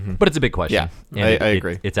 right? Mm-hmm. But it's a big question. Yeah, I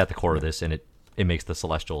agree. It's at the core of this, and it makes the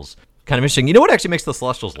Celestials kind of interesting. You know what actually makes the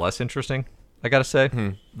Celestials less interesting? I gotta say,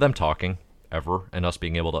 them talking ever and us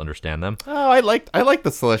being able to understand them. Oh, I like the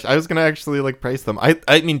Celestials. I was gonna actually like praise them.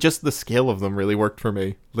 I mean, just the scale of them really worked for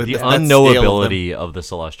me. The unknowability of the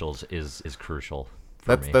Celestials is crucial.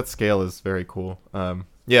 That scale is very cool.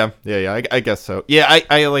 Yeah. I guess so. Yeah,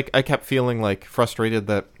 I kept feeling like frustrated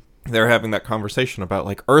that they're having that conversation about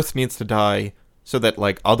like Earth needs to die so that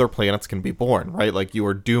like other planets can be born, right? Like you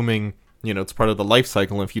are dooming it's part of the life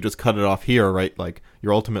cycle. And if you just cut it off here, right, like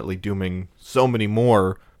you're ultimately dooming so many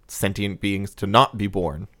more sentient beings to not be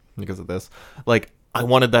born because of this. Like, I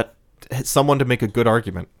wanted someone to make a good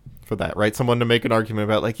argument for that, right? Someone to make an argument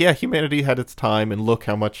about, like, yeah, humanity had its time, and look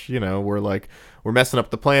how much, we're messing up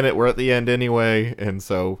the planet, we're at the end anyway, and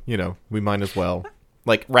so, we might as well,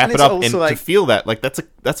 like, wrap it up, and to feel that, like, that's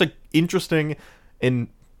a interesting and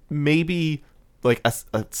maybe, like, a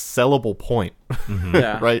sellable point,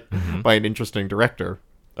 right? Mm-hmm. By an interesting director.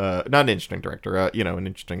 Not an interesting director, an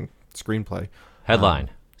interesting screenplay. Headline,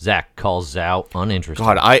 Zach calls Zhao uninteresting.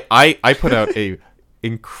 God, I put out a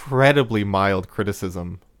incredibly mild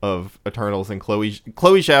criticism of Eternals and Chloe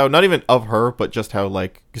Zhao, not even of her, but just how,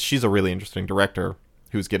 like, because she's a really interesting director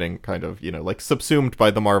who's getting kind of, like, subsumed by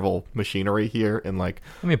the Marvel machinery here, and, like,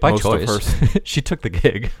 I mean, by choice. She took the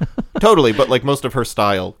gig. Totally, but, like, most of her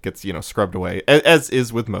style gets, scrubbed away, as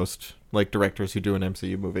is with most, like, directors who do an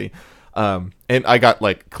MCU movie. And I got,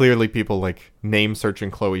 like, clearly people, like, name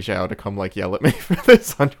searching Chloe Zhao to come, like, yell at me for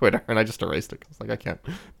this on Twitter, and I just erased it because, like, I can't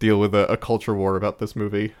deal with a culture war about this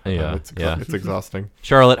movie. Yeah, it's exhausting.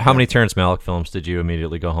 Charlotte, how many Terrence Malick films did you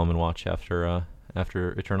immediately go home and watch after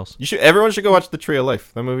Eternals? Everyone should go watch The Tree of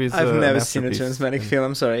Life. That movie's I've never seen a Terrence Malick film.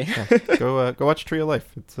 I'm sorry. Yeah, go watch Tree of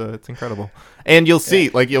Life. It's incredible, and you'll see,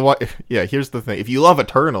 like, here's the thing: if you love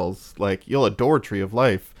Eternals, like, you'll adore Tree of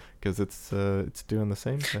Life. Because it's doing the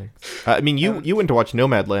same thing. I mean, you went to watch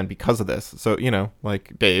Nomadland because of this, so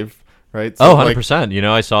like Dave, right? So, 100%.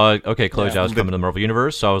 I saw Chloe Zhao's coming to the Marvel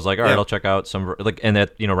Universe, so I was like, all right, I'll check out some, like, and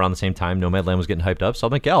that around the same time Nomadland was getting hyped up, so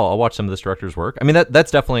I'm like, yeah, I'll watch some of this director's work. I mean,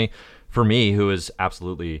 that's definitely for me, who is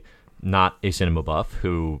absolutely not a cinema buff,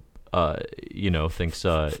 who thinks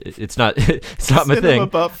it's not my thing.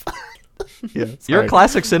 Buff. Yeah, you're a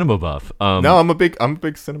classic cinema buff. No, I'm a big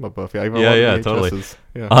cinema buff. Yeah, totally.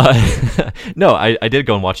 No, I did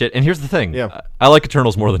go and watch it, and here's the thing. Yeah, I like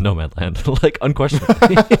Eternals more than Nomadland, like,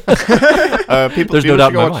 unquestionably. There's no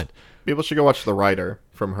doubt in my mind. People should go watch The Rider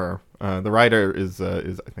from her. The Rider is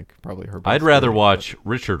I think probably her best. I'd rather watch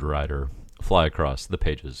Richard Rider fly across the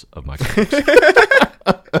pages of my comics.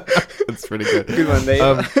 It's pretty good. Good one,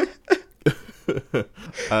 Dave.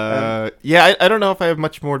 I don't know if I have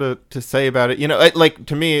much more to say about it. Like,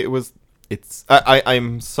 to me,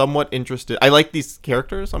 I'm somewhat interested. I like these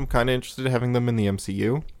characters. I'm kind of interested in having them in the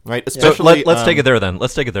MCU, right? Especially, so let's take it there then.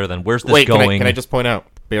 Where's this going? Can I just point out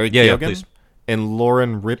Barry Keoghan and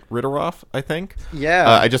Lauren Ridderoff, I think. Yeah.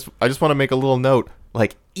 I just want to make a little note.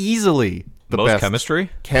 Like, easily the most best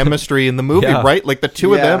chemistry in the movie, right? Like, the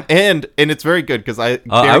two of them, and it's very good because I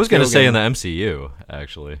was going to say in the MCU,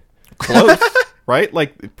 actually. Close, right?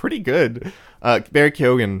 Like, pretty good. Barry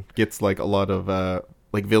Keoghan gets, like, a lot of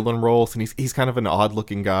like, villain roles, and he's kind of an odd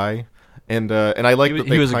looking guy, and I like that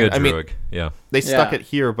he was a good Druig. They stuck it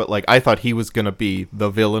here, but, like, I thought he was gonna be the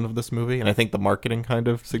villain of this movie, and I think the marketing kind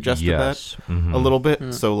of suggested that a little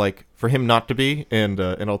bit. So, like, for him not to be, and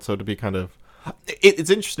also to be kind of, it's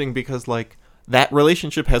interesting because, like, that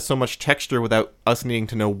relationship has so much texture without us needing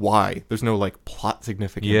to know why. There's no, like, plot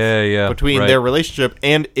significance between their relationship,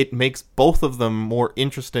 and it makes both of them more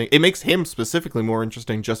interesting. It makes him specifically more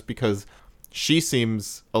interesting just because she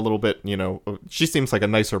seems a little bit, she seems like a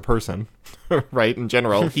nicer person, right? In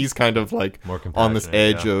general, he's kind of, like, more on this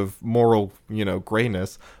edge of moral,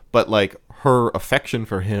 grayness, but, like, her affection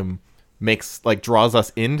for him draws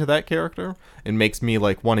us into that character and makes me,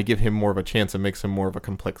 like, want to give him more of a chance and makes him more of a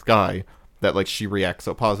complex guy. That, like, she reacts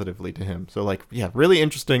so positively to him. So, like, yeah, really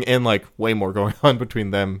interesting, and, like, way more going on between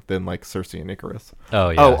them than, like, Cersei and Ikaris. Oh,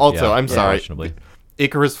 yeah. Oh, also, I'm sorry.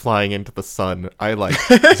 Icarus flying into the sun.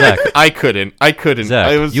 Zach. I couldn't.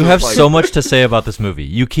 Zach, you have so much to say about this movie.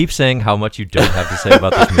 You keep saying how much you don't have to say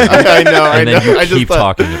about this movie. I know. And then you keep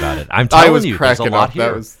talking about it. I'm telling you, there's a lot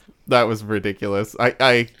here. That was ridiculous.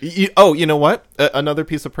 You know what? Another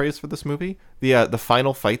piece of praise for this movie. The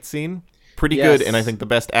final fight scene. Pretty good, and I think the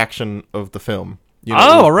best action of the film.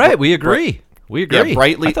 All right, we agree. Yeah,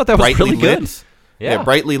 brightly. I thought that was really good. Yeah,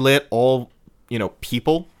 brightly lit, all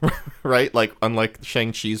people, right? Like, unlike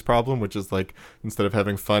Shang-Chi's problem, which is, like, instead of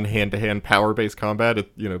having fun hand-to-hand power-based combat,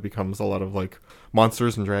 it becomes a lot of, like,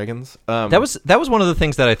 monsters and dragons. That was one of the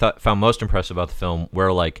things that I found most impressive about the film,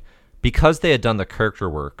 where, like, because they had done the character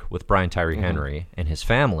work with Brian Tyree Henry and his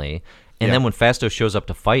family. And then when Phastos shows up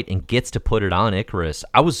to fight and gets to put it on Ikaris,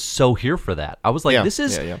 I was so here for that. I was like, this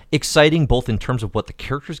is exciting both in terms of what the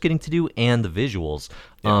character's getting to do and the visuals.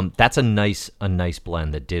 That's a nice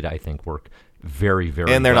blend that did, I think, work very, very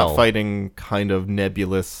well. And they're not fighting kind of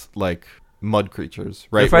nebulous, like, mud creatures,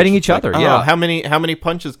 right? They're fighting each other, how many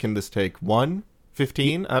punches can this take? 1?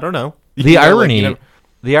 15? I don't know. The irony...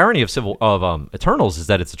 the irony of Eternals is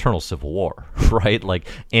that it's Eternal Civil War, right? Like,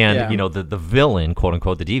 and the villain, quote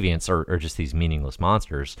unquote, the deviants are just these meaningless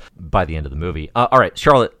monsters by the end of the movie. All right,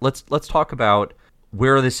 Charlotte, let's talk about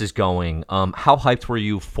where this is going. How hyped were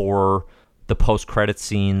you for the post-credit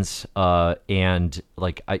scenes, and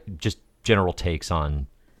like just general takes on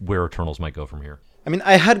where Eternals might go from here? I mean,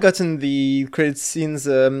 I had gotten the credit scenes,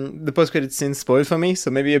 the post-credit scenes spoiled for me,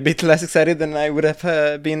 so maybe a bit less excited than I would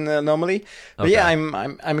have been normally. But yeah,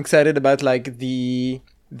 I'm excited about like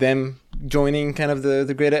them joining kind of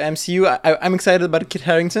the greater MCU. I'm excited about Kit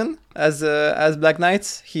Harington as Black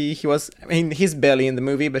Knight. He was, I mean, he's barely in the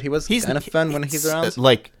movie, but he's kind of fun when he's around.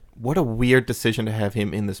 Like, what a weird decision to have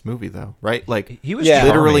him in this movie, though, right? Like, he was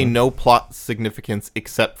literally no plot significance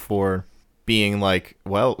except for being like,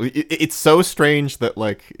 well, it's so strange that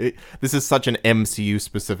like this is such an MCU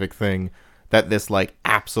specific thing that this like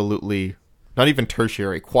absolutely not even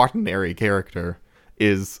tertiary, quaternary character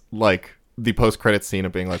is like the post-credit scene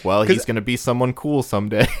of being like, well, he's going to be someone cool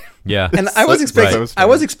someday. Yeah. And I was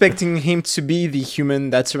expecting him to be the human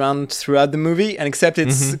that's around throughout the movie, and except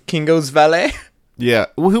it's Kingo's valet. Yeah.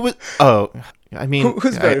 Well, who was? Oh, I mean,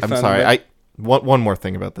 who's very fun. I'm sorry. One more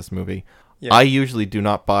thing about this movie. Yeah. I usually do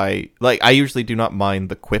not mind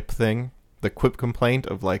the quip thing, the quip complaint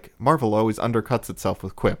of like, Marvel always undercuts itself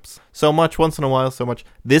with quips. So much, once in a while, so much.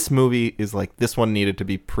 This movie is like, this one needed to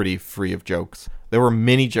be pretty free of jokes. There were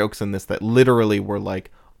many jokes in this that literally were like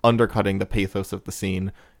undercutting the pathos of the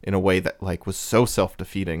scene in a way that like was so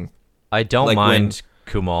self-defeating. I don't mind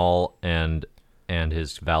Kumail and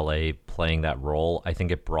his valet playing that role. I think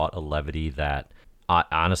it brought a levity that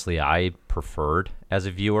honestly I preferred as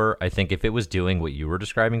a viewer. I think if it was doing what you were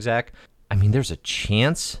describing, Zach, I mean, there's a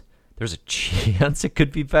chance it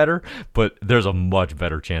could be better, but there's a much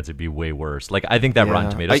better chance it'd be way worse. Like, I think that Rotten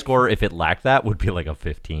Tomato score, if it lacked that, would be like a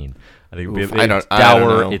 15. I think it's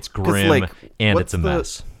dour, it's grim, like, and it's a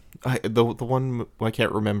mess. The one I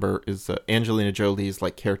can't remember is Angelina Jolie's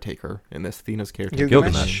like caretaker in this, Thena's caretaker.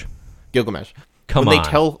 Gilgamesh. When they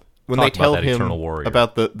tell him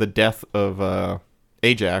about the death of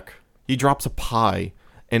Ajak, he drops a pie,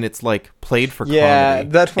 and it's like played for comedy. Yeah,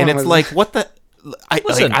 that one. And it's like, what the?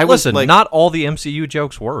 Listen, not all the MCU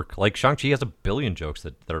jokes work. Like, Shang-Chi has a billion jokes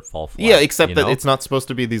that fall flat. Yeah, except that it's not supposed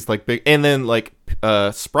to be these like big. And then like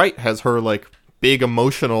Sprite has her like big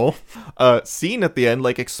emotional scene at the end,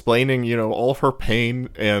 like explaining, all of her pain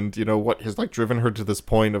and what has like driven her to this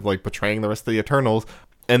point of like betraying the rest of the Eternals.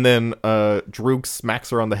 And then Droog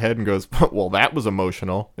smacks her on the head and goes, well, that was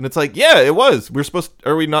emotional. And it's like, yeah, it was.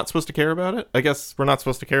 Are we not supposed to care about it? I guess we're not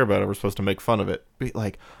supposed to care about it. We're supposed to make fun of it. But,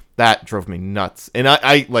 like, that drove me nuts. And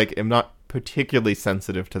I like, am not particularly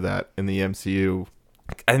sensitive to that in the MCU.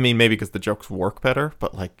 I mean, maybe because the jokes work better,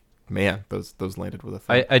 but, like, man, those landed with a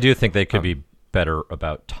thing. I do think they could be better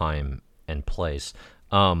about time and place.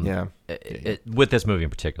 With this movie in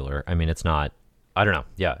particular, I mean, it's not... I don't know.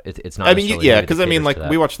 Yeah, it's not. I mean, because I mean, like,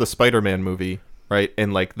 we watched the Spider-Man movie, right?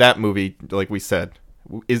 And like that movie, like we said,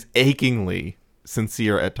 is achingly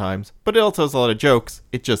sincere at times, but it also has a lot of jokes.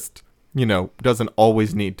 It just, doesn't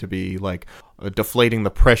always need to be like deflating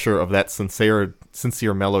the pressure of that sincere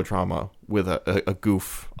melodrama with a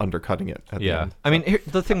goof undercutting it. At the end. I mean,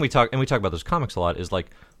 the thing we talk about those comics a lot is like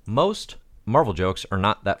most Marvel jokes are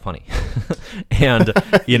not that funny. And,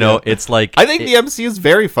 it's like... I think the MCU is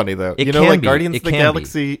very funny, though. Like Guardians of the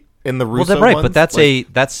Galaxy in the Russo ones.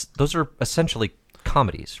 But those are essentially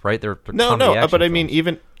comedies, right? They're No, but I mean, films.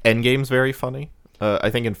 even Endgame's very funny. I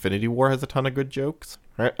think Infinity War has a ton of good jokes,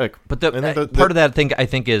 right? Like, but part of that thing, I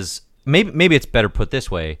think, is... Maybe it's better put this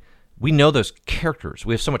way. We know those characters.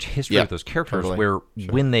 We have so much history with those characters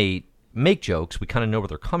when they make jokes, we kind of know where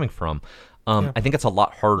they're coming from. I think it's a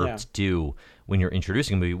lot harder to do when you're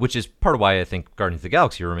introducing a movie, which is part of why I think Guardians of the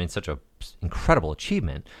Galaxy remains such a incredible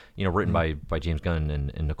achievement. Written by James Gunn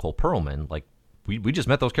and Nicole Perlman. Like, we just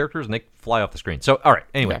met those characters and they fly off the screen. So all right,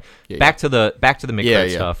 anyway, back to the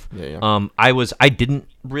mid-credit stuff. I didn't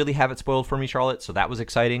really have it spoiled for me, Charlotte, so that was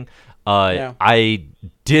exciting. I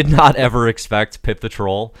did not ever expect Pip the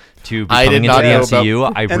Troll to be coming into the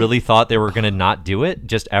MCU. I really thought they were going to not do it,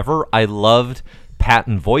 just ever. I loved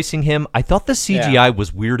Patton voicing him. I thought the CGI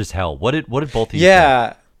was weird as hell. What did both of you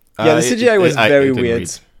think? The CGI was very weird.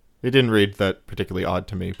 It didn't read that particularly odd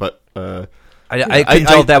to me, but I couldn't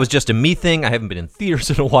tell if that was just a me thing. I haven't been in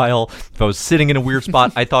theaters in a while. If I was sitting in a weird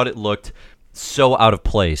spot, I thought it looked so out of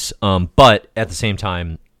place. But at the same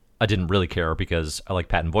time, I didn't really care because I like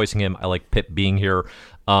Patton voicing him. I like Pip being here.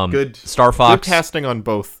 Good Star Fox. Good casting on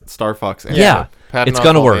both Star Fox and Patton. It's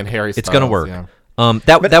gonna work. And Harry Styles, it's gonna work. Yeah.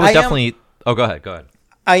 That was definitely. Oh, go ahead.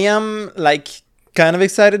 I am like kind of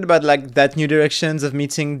excited about like that new directions of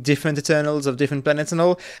meeting different Eternals of different planets and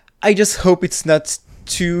all. I just hope it's not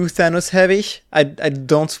too Thanos heavy. I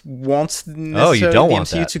don't want necessarily you don't the want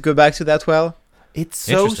MCU that. to go back to that well. It's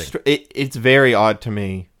so it's very odd to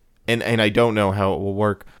me, and I don't know how it will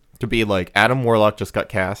work. To be like Adam Warlock just got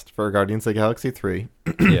cast for Guardians of the Galaxy 3.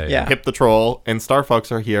 Yeah. Pip the Troll and Star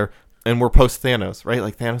Fox are here, and we're post Thanos, right?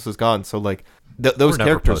 Like Thanos is gone, so like those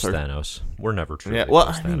characters are Thanos. We're never truly Yeah, well,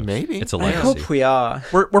 post I mean, Thanos. maybe. It's a I legacy. hope we are.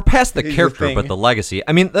 We're past the Here's the character, thing. but the legacy.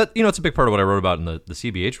 I mean, that, it's a big part of what I wrote about in the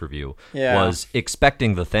CBH review Yeah. was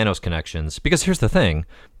expecting the Thanos connections. Because here's the thing,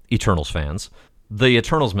 Eternals fans, the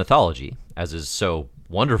Eternals mythology, as is so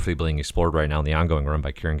wonderfully being explored right now in the ongoing run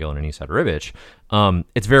by Kieran Gillen and Esad Ribic,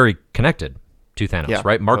 it's very connected to Thanos, Yeah,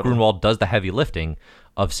 right? Mark totally. Grunwald does the heavy lifting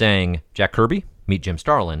of saying, Jack Kirby, meet Jim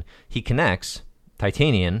Starlin. He connects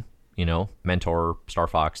Titanian, mentor, Star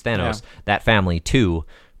Fox, Thanos, that family to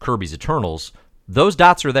Kirby's Eternals. Those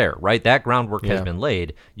dots are there, right? That groundwork has been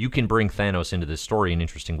laid. You can bring Thanos into this story in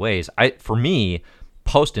interesting ways. For me,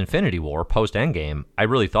 post Infinity War, post Endgame, I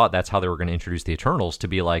really thought that's how they were going to introduce the Eternals, to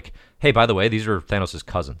be like, hey, by the way, these are Thanos'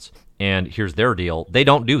 cousins, and here's their deal. They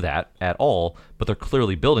don't do that at all, but they're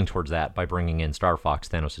clearly building towards that by bringing in Star Fox,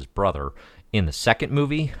 Thanos' brother, in the second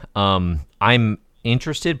movie. I'm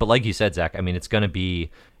interested, but like you said, Zach, I mean, it's going to be,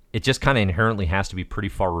 it just kind of inherently has to be pretty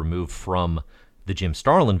far removed from the Jim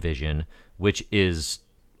Starlin vision, which is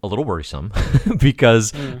a little worrisome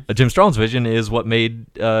because Jim Starlin's vision is what made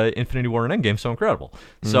Infinity War and Endgame so incredible.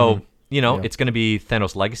 So, it's going to be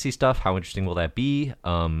Thanos legacy stuff. How interesting will that be?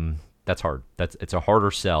 That's hard. It's a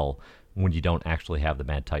harder sell when you don't actually have the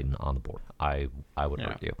Mad Titan on the board. I would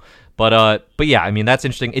argue. But yeah, I mean, that's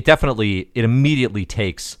interesting. It immediately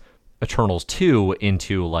takes Eternals 2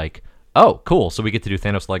 into like, oh, cool. So we get to do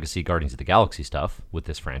Thanos legacy Guardians of the Galaxy stuff with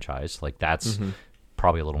this franchise. Like that's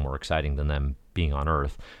probably a little more exciting than them being on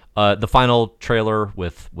Earth. The final trailer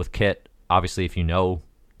with Kit, obviously, if you know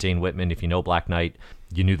Dane Whitman, if you know Black Knight,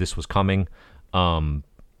 you knew this was coming.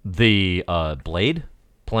 The Blade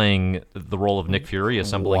playing the role of Nick Fury,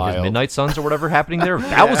 assembling his Midnight Suns or whatever happening there.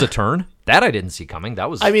 That was a turn that I didn't see coming. That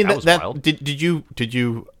was wild. Did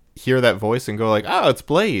you hear that voice and go like, oh, it's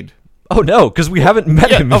Blade? Oh no, because we haven't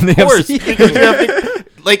met him. Of in the course, MCU. because you have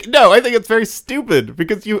like, no, I think it's very stupid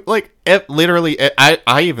because you like literally.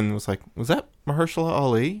 I even was like, was that Mahershala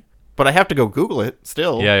Ali? But I have to go Google it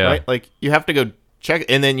still. Yeah. Right? Like you have to go check,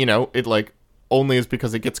 and then it like only is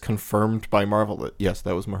because it gets confirmed by Marvel that yes,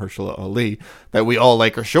 that was Mahershala Ali that we all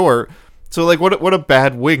like are sure. So like, what a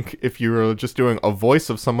bad wink if you were just doing a voice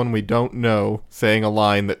of someone we don't know saying a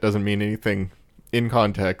line that doesn't mean anything in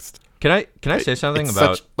context. Can I say something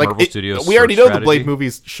about Marvel Studios? We already search know the Blade strategy?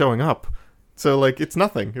 movie's showing up, so like it's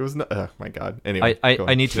nothing. It was oh my god. Anyway,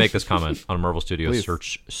 I need to make this comment on Marvel Studios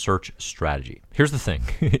search strategy. Here's the thing: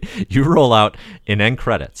 you roll out an end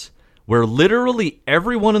credits where literally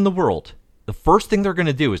everyone in the world, the first thing they're going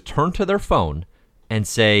to do is turn to their phone and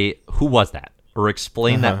say, "Who was that?" or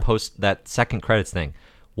explain that second credits thing.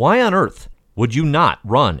 Why on earth would you not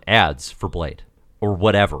run ads for Blade or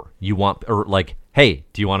whatever you want, or like, hey,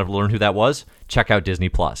 do you want to learn who that was? Check out Disney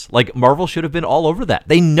Plus. Like, Marvel should have been all over that.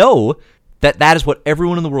 They know that is what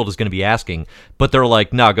everyone in the world is going to be asking, but they're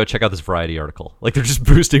like, no, go check out this Variety article. Like, they're just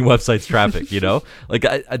boosting websites traffic, Like,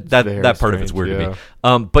 that part of it's weird to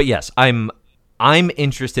me. But yes, I'm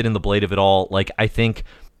interested in the Blade of it all. Like, I think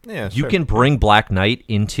you can bring Black Knight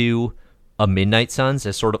into a Midnight Suns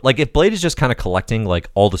as sort of, like, if Blade is just kind of collecting, like,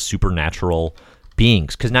 all the supernatural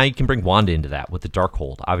beings, because now you can bring Wanda into that with the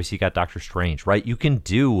Darkhold. Obviously, you got Doctor Strange, right? You can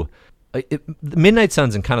do the Midnight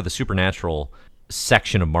Suns and kind of the supernatural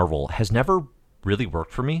section of Marvel has never really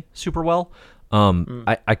worked for me super well.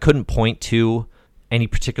 I couldn't point to any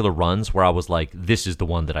particular runs where I was like, this is the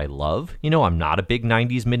one that I love. I'm not a big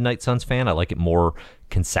 90s Midnight Suns fan. I like it more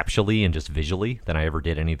conceptually and just visually than I ever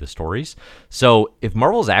did any of the stories. So if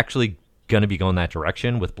Marvel's actually going to be going that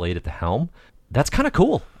direction with Blade at the helm, that's kind of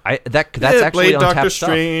cool. That's actually Blade, untapped Doctor stuff.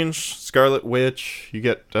 Strange, Scarlet Witch. You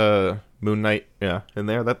get Moon Knight, in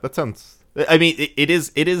there. That sounds. I mean, it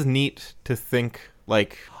is neat to think.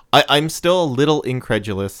 Like, I'm still a little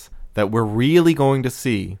incredulous that we're really going to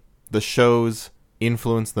see the shows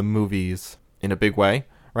influence the movies in a big way,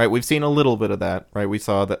 right? We've seen a little bit of that, right? We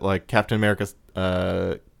saw that like Captain America's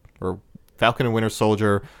or Falcon and Winter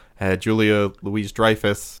Soldier had Julia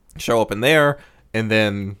Louis-Dreyfus show up in there, and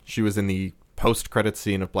then she was in the post-credit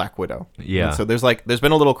scene of Black Widow. Yeah. And so there's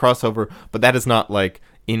been a little crossover, but that is not like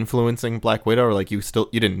influencing Black Widow, or like you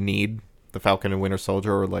didn't need the Falcon and Winter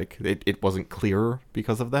Soldier, or like it wasn't clear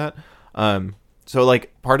because of that. So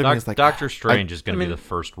like part of me is like Doctor Strange is going to be the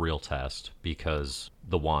first real test because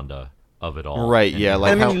the Wanda of it all. Right, yeah.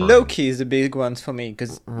 Like I mean, Loki is the big one for me,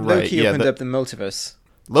 because Loki opened up the multiverse.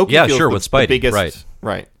 Loki feels with Spidey, biggest,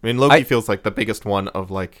 right. I mean, Loki feels like the biggest one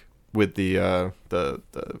of, like, with the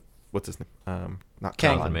what's his name? Not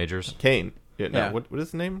Jonathan Majors. Kane. Yeah. What is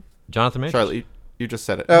his name? Jonathan Majors. Charlotte, you just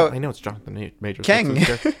said it. Oh. I know it's Jonathan Majors. Kang.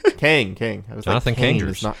 Kang. I was Jonathan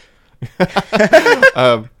Kangers. Not...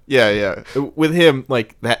 yeah. With him,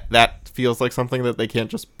 like that feels like something that they can't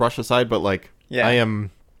just brush aside. But like, I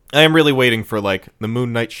am really waiting for like the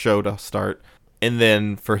Moon Knight show to start, and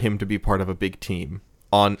then for him to be part of a big team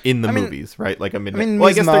in the movies, right? Like a midnight.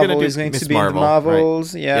 I guess they're going to be in the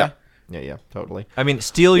Marvels. Right? Yeah, totally. I mean,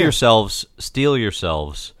 steel yourselves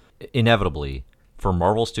inevitably for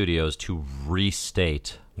Marvel Studios to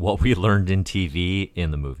restate what we learned in TV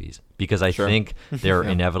in the movies, because I think they're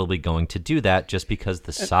inevitably going to do that, just because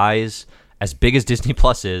the size, as big as Disney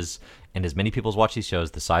Plus is, and as many people watch these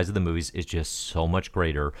shows, the size of the movies is just so much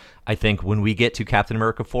greater. I think when we get to Captain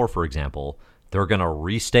America 4, for example, they're going to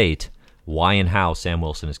restate why and how Sam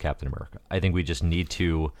Wilson is Captain America. I think we just need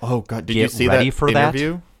to did you see that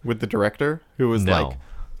interview with the director who was like,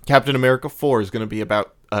 Captain America 4 is going to be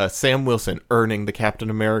about Sam Wilson earning the Captain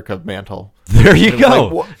America mantle. There you go.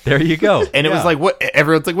 Like, there you go. And it was like, what?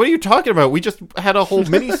 Everyone's like, what are you talking about? We just had a whole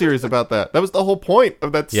miniseries about that. That was the whole point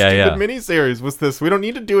of that stupid miniseries, was this. We don't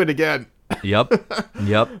need to do it again. Yep.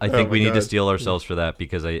 I think we need to steel ourselves for that,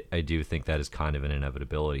 because I do think that is kind of an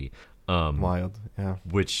inevitability. Wild, yeah.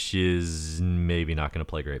 Which is maybe not going to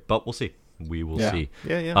play great, but we'll see. We will see.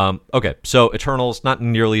 Yeah. Okay, so Eternals, not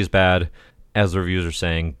nearly as bad as the reviews are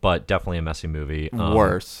saying, but definitely a messy movie.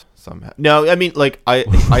 Worse somehow. No, I mean, like, I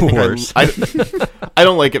think Worse. I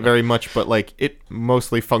don't like it very much, but like, it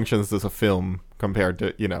mostly functions as a film compared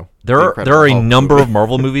to, there are a number of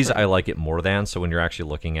Marvel movies I like it more than. So when you're actually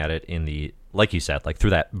looking at it in the, like you said, like through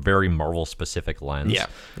that very Marvel specific lens,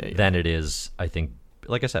 then it is, I think,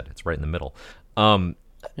 like I said, it's right in the middle.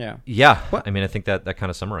 Yeah. What? I mean, I think that kind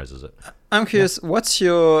of summarizes it. I'm curious, what's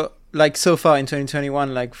your, like, so far in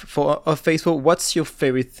 2021, like, for Facebook, what's your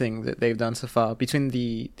favorite thing that they've done so far between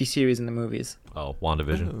the series and the movies? Oh,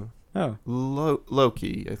 WandaVision.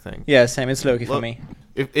 Loki, I think. Yeah, same. It's Loki for me.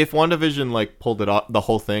 If WandaVision, like, pulled it off, the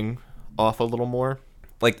whole thing off a little more,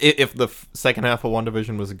 like, if the second half of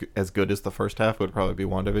WandaVision was as good as the first half, it would probably be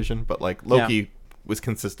WandaVision. But, like, Loki was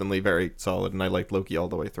consistently very solid, and I liked Loki all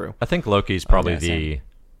the way through. I think Loki's probably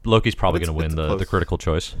Loki's probably going to win the Critical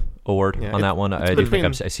Choice Award on that one. I do think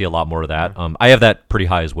I see a lot more of that. I have that pretty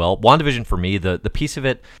high as well. WandaVision, for me, the piece of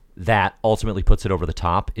it that ultimately puts it over the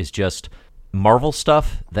top is just Marvel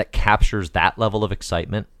stuff that captures that level of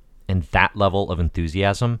excitement and that level of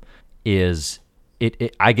enthusiasm. Is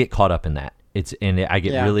it I get caught up in that. I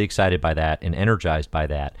get really excited by that and energized by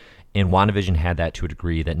that. And WandaVision had that to a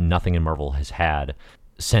degree that nothing in Marvel has had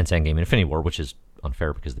since Endgame and Infinity War, which is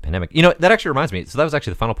unfair because of the pandemic. That actually reminds me. So that was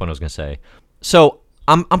actually the final point I was going to say. So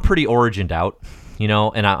I'm pretty origined out,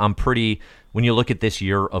 and I'm pretty, when you look at this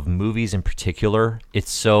year of movies in particular,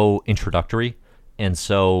 it's so introductory. And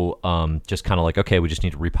so just kind of like, okay, we just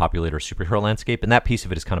need to repopulate our superhero landscape. And that piece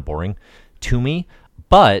of it is kind of boring to me.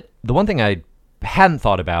 But the one thing I hadn't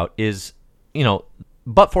thought about is,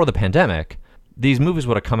 but for the pandemic, these movies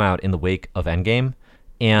would have come out in the wake of Endgame,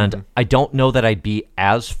 and I don't know that I'd be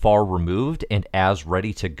as far removed and as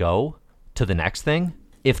ready to go to the next thing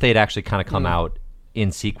if they'd actually kind of come out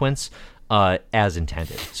in sequence as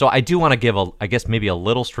intended. So I do want to give, I guess, maybe a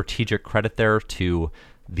little strategic credit there to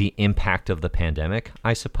the impact of the pandemic,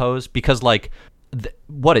 I suppose, because like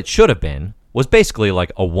what it should have been was basically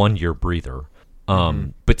like a 1-year breather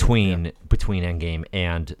between Endgame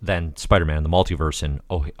and then Spider-Man, the multiverse, and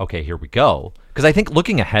okay, here we go. Because I think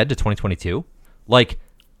looking ahead to 2022, like,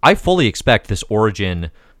 I fully expect this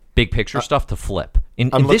origin big picture stuff to flip. In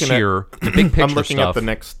this year, the big picture I'm looking stuff,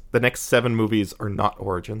 at the next 7 movies are not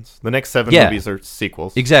origins. The next 7 movies are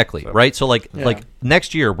sequels. Exactly, right? So like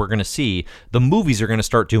next year we're going to see the movies are going to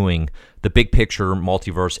start doing the big picture,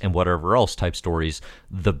 multiverse, and whatever else type stories.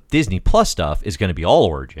 The Disney Plus stuff is going to be all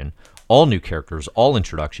origin, all new characters, all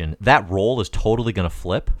introduction. That role is totally going to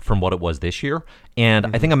flip from what it was this year. And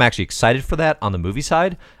I think I'm actually excited for that on the movie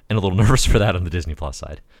side and a little nervous for that on the Disney Plus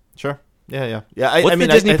side. Sure. Yeah. What's the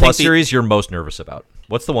Disney Plus series you're most nervous about?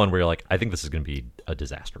 What's the one where you're like, I think this is going to be a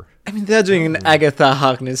disaster? I mean, they're doing an Agatha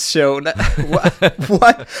Harkness show.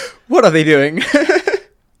 What are they doing?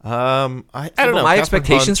 I don't know. My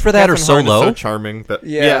expectations for that are so low. So charming that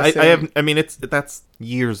I have. I mean, that's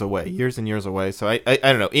years and years away. So I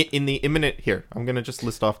don't know. In the imminent here, I'm gonna just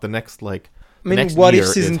list off the next like. I mean, next what year if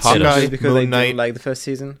season 2 is because they didn't like the first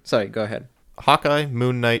season? Sorry, go ahead. Hawkeye,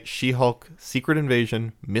 Moon Knight, She-Hulk, Secret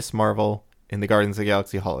Invasion, Miss Marvel, in the Guardians of the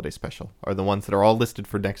Galaxy Holiday Special are the ones that are all listed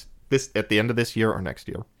for at the end of this year or next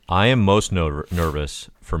year. I am most nervous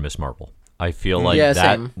for Ms. Marvel. I feel like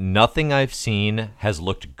same. nothing I've seen has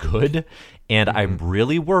looked good, and I'm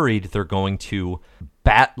really worried they're going to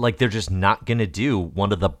they're just not going to do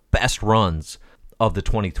one of the best runs of the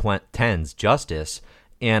 2010s, Justice.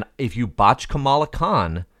 And if you botch Kamala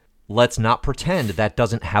Khan, let's not pretend that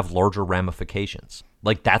doesn't have larger ramifications.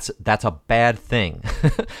 Like that's a bad thing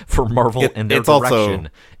for Marvel and their direction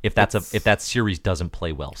if that series doesn't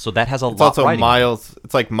play well. So that has a lot. Also, Miles.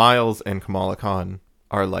 It's like Miles and Kamala Khan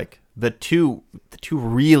are like the two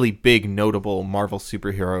really big notable Marvel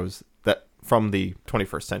superheroes that from the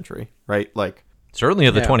 21st century, right? Like certainly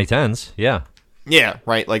of the 2010s, yeah. Yeah,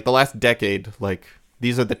 right. Like the last decade, like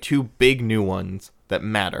these are the two big new ones that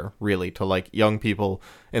matter really to like young people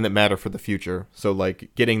and that matter for the future. So like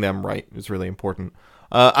getting them right is really important.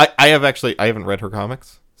 I haven't read her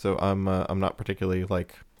comics, so I'm not particularly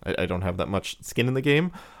like I don't have that much skin in the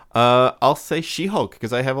game. I'll say She-Hulk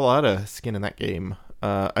because I have a lot of skin in that game.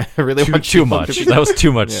 I really want too much. That was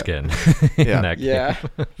too much skin. In that game.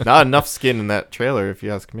 Not enough skin in that trailer, if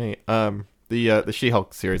you ask me. The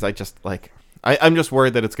She-Hulk series, I just like. I'm just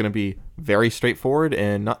worried that it's going to be very straightforward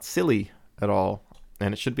and not silly at all,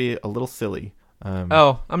 and it should be a little silly. I'm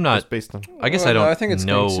not. Just based on. I guess I don't. I think it's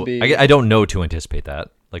know. Going to be... I don't know to anticipate that.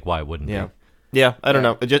 Like, why wouldn't you? Yeah. I don't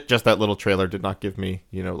know. Just that little trailer did not give me,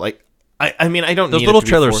 like. I mean, I don't. Those need little it to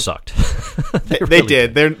trailers sucked. they really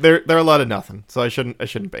did. They're a lot of nothing. So I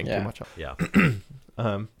shouldn't bang too much up. Yeah.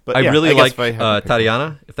 But I really like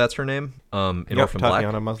Tatiana, if that's her name. In Orphan Black.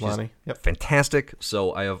 Tatiana Maslany. Yep. Fantastic.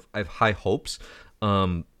 So I have high hopes.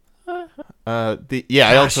 I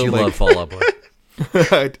also love Fall Out Boy. I'm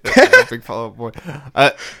a big Fall Out Boy.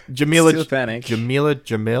 Jamila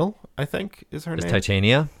Jamil, I think is her name.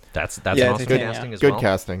 Titania. That's an awesome casting as well. Good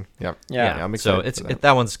casting. Yeah. I'm excited. So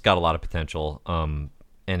that one's got a lot of potential. And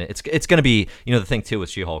it's going to be, the thing too with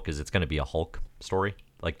She-Hulk is it's going to be a Hulk story,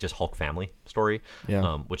 like just Hulk family story.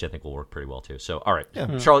 Yeah. Which I think will work pretty well too. So all right,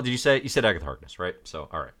 Charlotte, you said Agatha Harkness, right? So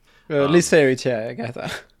all right. Least favorite,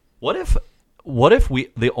 Agatha. What if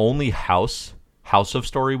the only house of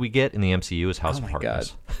story we get in the MCU is House of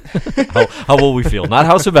Harkness? How will we feel? Not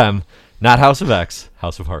House of M, not House of X,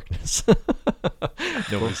 House of Harkness.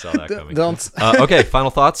 Nobody saw that coming. Don't. Okay,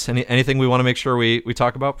 final thoughts. Anything we want to make sure we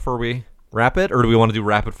talk about before we wrap it, or do we want to do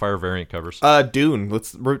rapid fire variant covers? Dune.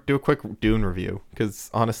 Let's do a quick Dune review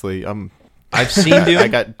because honestly, I've seen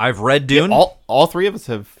Dune. I've read Dune. Yeah, all three of us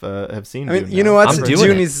have seen Dune. I mean, you know what?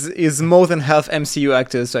 Dune is more than half MCU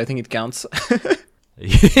actors, so I think it counts.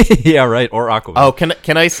 Yeah, right. Or Aquaman. Oh,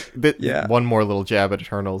 can I? One more little jab at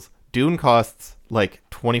Eternals. Dune costs like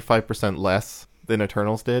 25% less than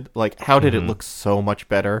Eternals did. Like, how did it look so much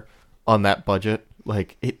better on that budget?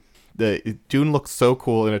 Like, Dune looks so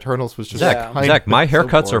cool, and Eternals was just Zach, my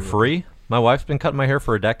haircuts are free. My wife's been cutting my hair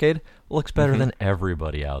for a decade. Looks better than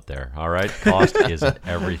everybody out there. All right, cost isn't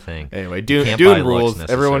everything. Anyway, Dune rules.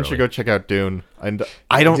 Everyone should go check out Dune. And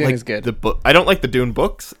I don't like the book. I don't like the Dune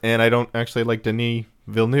books, and I don't actually like Denis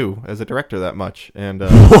Villeneuve as a director that much. And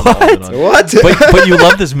what? But you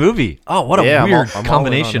love this movie. Oh, what a weird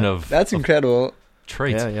combination of that's incredible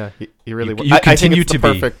traits. Yeah. He really. You continue to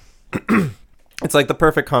be perfect. It's like the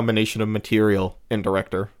perfect combination of material and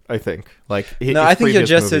director, I think. I think you're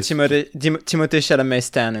just a Timothée Chalamet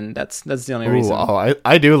stan, and that's the only reason. Oh,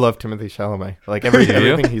 I do love Timothée Chalamet. Like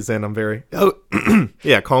everything he's in, I'm very. Oh,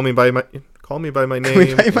 yeah. Call me by my name. Call me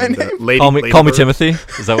Timothy.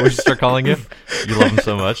 Is that what we should start calling you? You love him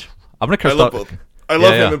so much. I'm gonna curse. I love both. I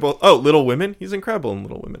love him in both. Oh, Little Women. He's incredible in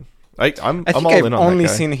Little Women. I think I've only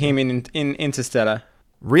seen him in Interstellar.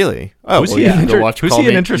 Really? Oh, who's he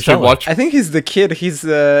in Interstellar? I think he's the kid. Is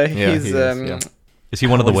he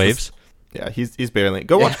one of the waves? Yeah, he's barely.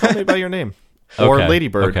 Go watch Call Me by Your Name. Or Lady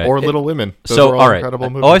Bird, or Little Women. Those are all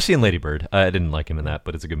incredible movies. Oh, I've seen Lady Bird. I didn't like him in that,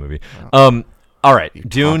 but it's a good movie. All right,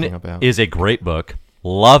 Dune is a great book.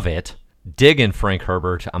 Love it. Dig in Frank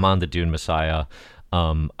Herbert. I'm on the Dune Messiah.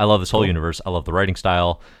 I love this whole universe. I love the writing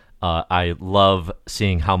style. I love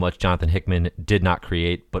seeing how much Jonathan Hickman did not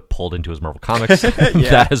create but pulled into his Marvel Comics.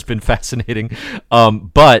 That has been fascinating.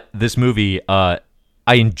 But this movie, I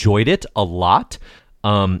enjoyed it a lot.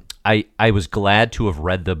 I was glad to have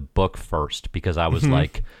read the book first because I was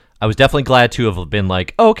I was definitely glad to have been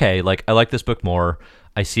like, okay, like I like this book more.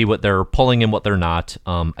 I see what they're pulling and what they're not.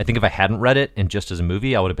 I think if I hadn't read it and just as a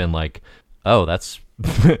movie, I would have been like, oh, that's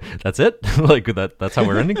it. Like that's how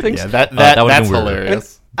we're ending things. Yeah, that's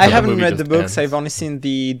hilarious. I haven't read the books. I've only seen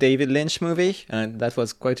the David Lynch movie, and that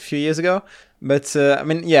was quite a few years ago. But I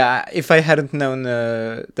mean, if I hadn't known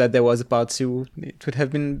that there was a part 2, it would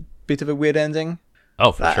have been bit of a weird ending.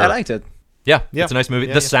 Oh, for sure. I liked it. Yeah, it's a nice movie.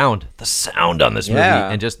 The sound on this movie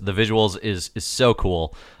and just the visuals is so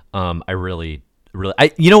cool. I really,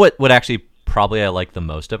 you know what actually probably I like the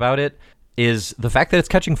most about it is the fact that it's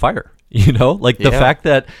catching fire. You know, like the fact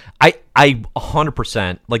that I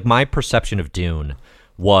 100%, like my perception of Dune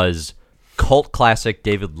was cult classic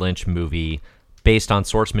David Lynch movie based on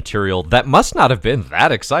source material that must not have been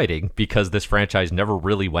that exciting because this franchise never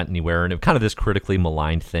really went anywhere, and it kind of this critically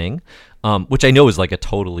maligned thing, which I know is like a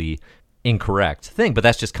totally incorrect thing, but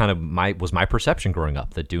that's just kind of my perception growing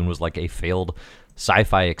up, that Dune was like a failed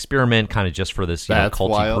sci-fi experiment, kind of just for this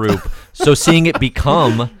culty group. So seeing it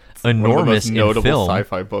become enormous one of the most in film,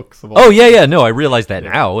 sci-fi books of all no, I realize that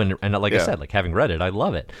now, and like I said, like having read it, I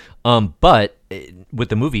love it. But with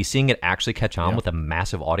the movie, seeing it actually catch on with a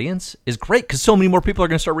massive audience is great because so many more people are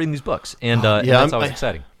going to start reading these books, and that's always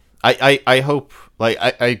exciting. I hope, like,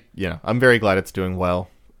 I'm very glad it's doing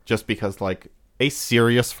well, just because, like, a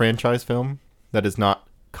serious franchise film that is not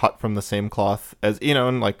cut from the same cloth as,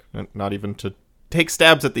 and like, not even to take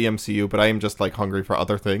stabs at the MCU, but I am just like hungry for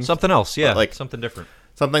other things, something else, like something different.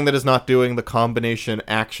 Something that is not doing the combination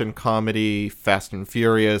action comedy, Fast and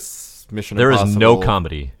Furious, Mission Impossible. There is no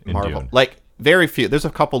comedy in Marvel. Dune. Like, very few. There's a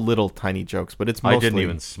couple little tiny jokes, but it's mostly... I didn't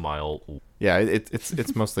even smile. Yeah,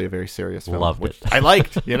 it's mostly a very serious film. Loved which it. I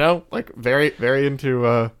liked, like very, very into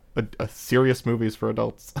a serious movies for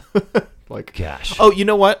adults. Like, gosh. Oh, you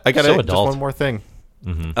know what? I got so just one more thing.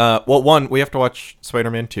 Mm-hmm. Well, one, we have to watch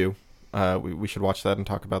Spider-Man 2. We should watch that and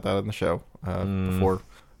talk about that on the show before...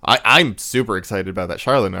 I'm super excited about that.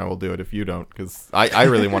 Charlotte and I will do it if you don't, because I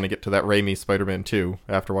really want to get to that Raimi Spider-Man 2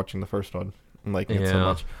 after watching the first one and liking it so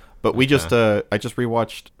much. But we just I just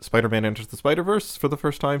rewatched Spider-Man Enters the Spider-Verse for the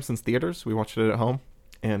first time since theaters. We watched it at home,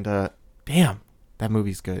 and damn, that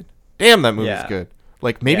movie's good. Damn, that movie's good.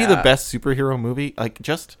 Like, maybe the best superhero movie. Like,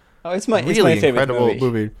 just it's my really favorite incredible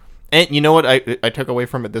movie. And you know what I took away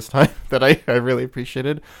from it this time that I really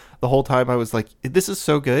appreciated? The whole time I was like, this is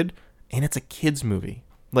so good, and it's a kid's movie.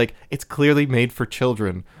 Like, it's clearly made for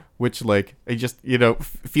children, which, like, it just,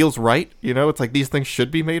 feels right. It's like these things should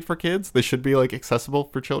be made for kids. They should be, like, accessible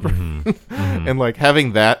for children. Mm-hmm. And, like,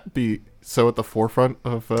 having that be so at the forefront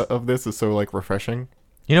of this is so, like, refreshing.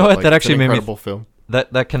 You know what? Like, that actually made me... incredible film.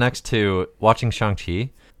 That connects to watching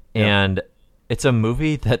Shang-Chi, and it's a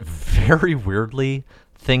movie that very weirdly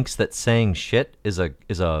thinks that saying shit is a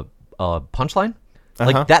punchline.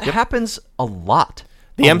 Like, that happens a lot.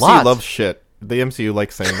 The MCU loves shit. The MCU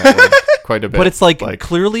likes saying that word quite a bit. But it's like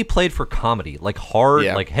clearly played for comedy, like hard,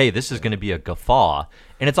 like, hey, this is going to be a guffaw.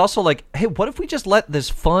 And it's also like, hey, what if we just let this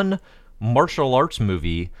fun martial arts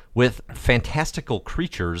movie with fantastical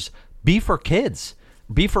creatures be for kids,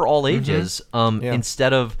 be for all ages,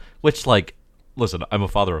 instead of, which, like, listen, I'm a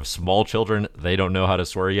father of small children. They don't know how to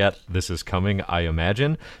swear yet. This is coming, I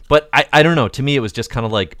imagine. But I don't know. To me, it was just kind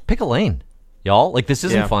of like, pick a lane, y'all. Like, this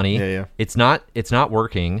isn't funny. Yeah. It's not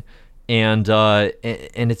working. And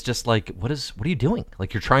it's just like, what are you doing?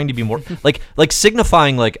 Like, you're trying to be more like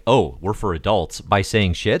signifying like, oh, we're for adults by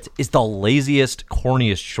saying shit is the laziest,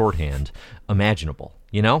 corniest shorthand imaginable.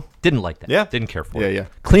 Didn't like that. Yeah, didn't care for it. Yeah.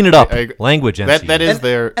 Clean it up. Language. MCU. That is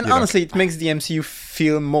there. And honestly, it makes the MCU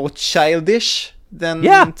feel more childish than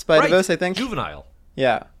Spider-Verse. I think juvenile.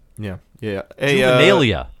 Yeah. Hey,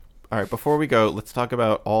 Juvenilia. All right, before we go, let's talk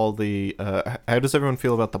about all the. How does everyone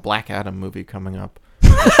feel about the Black Adam movie coming up?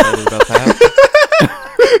 Excited about that.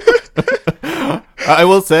 I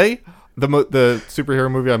will say the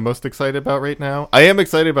superhero movie I'm most excited about right now. I am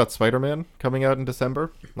excited about Spider-Man coming out in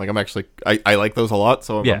December. Like, I'm actually I like those a lot,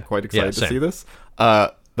 so I'm quite excited to see this.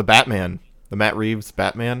 The Batman, the Matt Reeves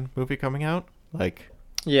Batman movie coming out. Like,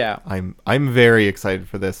 I'm very excited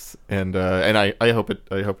for this, and I hope it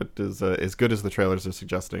is as good as the trailers are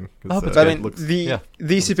suggesting. But the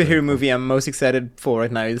superhero movie I'm most excited for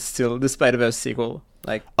right now is still the Spider-Verse sequel.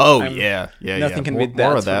 Like, nothing can beat that.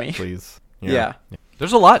 More of that, for me. please. Yeah.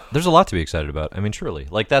 There's a lot to be excited about. I mean, truly,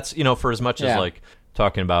 like, that's, for as much as like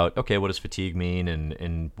talking about, okay, what does fatigue mean,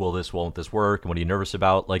 and won't this work, and what are you nervous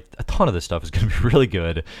about? Like, a ton of this stuff is going to be really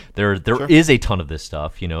good. There is a ton of this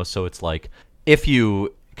stuff, so it's like, if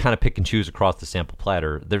you kind of pick and choose across the sample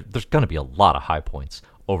platter, there's going to be a lot of high points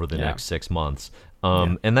over the next 6 months.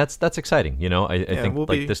 And that's exciting. I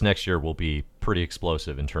think this next year will be pretty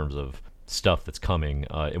explosive in terms of stuff that's coming.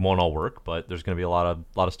 It won't all work, but there's going to be a lot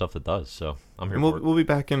of stuff that does. So I'm here for it. We'll be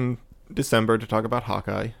back in December to talk about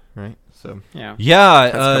Hawkeye, right? So that's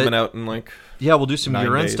coming out in we'll do some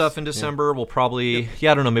year-end days. stuff in December. We'll probably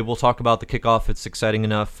I don't know, maybe we'll talk about the kickoff. It's exciting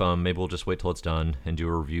enough. Maybe we'll just wait till it's done and do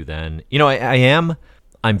a review then.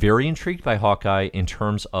 I'm very intrigued by Hawkeye in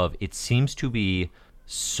terms of it seems to be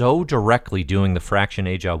so directly doing the Fraction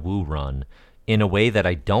Deja Vu run in a way that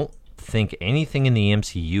I don't think anything in the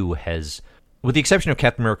MCU has, with the exception of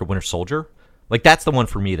Captain America Winter Soldier, like that's the one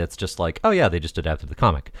for me that's just like, oh yeah, they just adapted the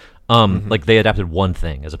comic. Like they adapted one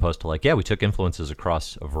thing as opposed to like, yeah, we took influences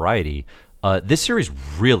across a variety. This series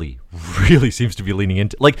really, really seems to be leaning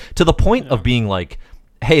into, like, to the point of being like,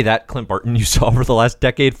 hey, that Clint Barton you saw over the last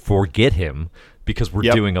decade, forget him, because we're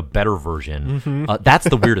doing a better version. That's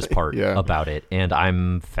the weirdest part about it, and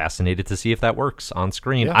I'm fascinated to see if that works on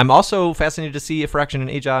screen. I'm also fascinated to see if Fraction and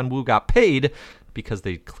Aja and Wu got paid, because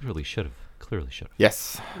they clearly should have.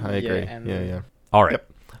 Yes, I agree. Yeah. All right.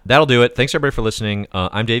 That'll do it. Thanks, everybody, for listening.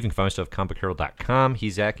 I'm Dave. You can find my stuff at comicbookherald.com.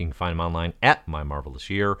 He's Zach. You can find him online at My Marvelous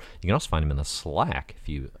Year. You can also find him in the Slack if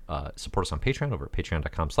you support us on Patreon over at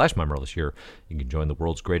patreon.com/MyMarvelousYear. You can join the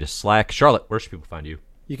world's greatest Slack. Charlotte, where should people find you?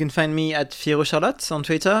 You can find me at FieroCharlotte on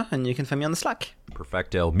Twitter, and you can find me on the Slack.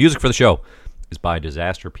 Perfecto. Music for the show is by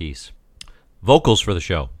Disaster Piece. Vocals for the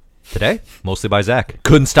show today, mostly by Zach.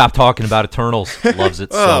 Couldn't stop talking about Eternals. Loves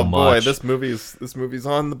it so much. Oh boy, this movie's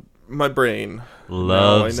on my brain.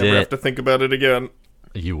 Loves it. I never have to think about it again.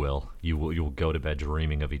 You will. You will go to bed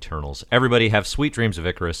dreaming of Eternals. Everybody have sweet dreams of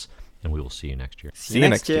Icarus, and we will see you next year. See you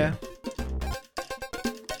next year.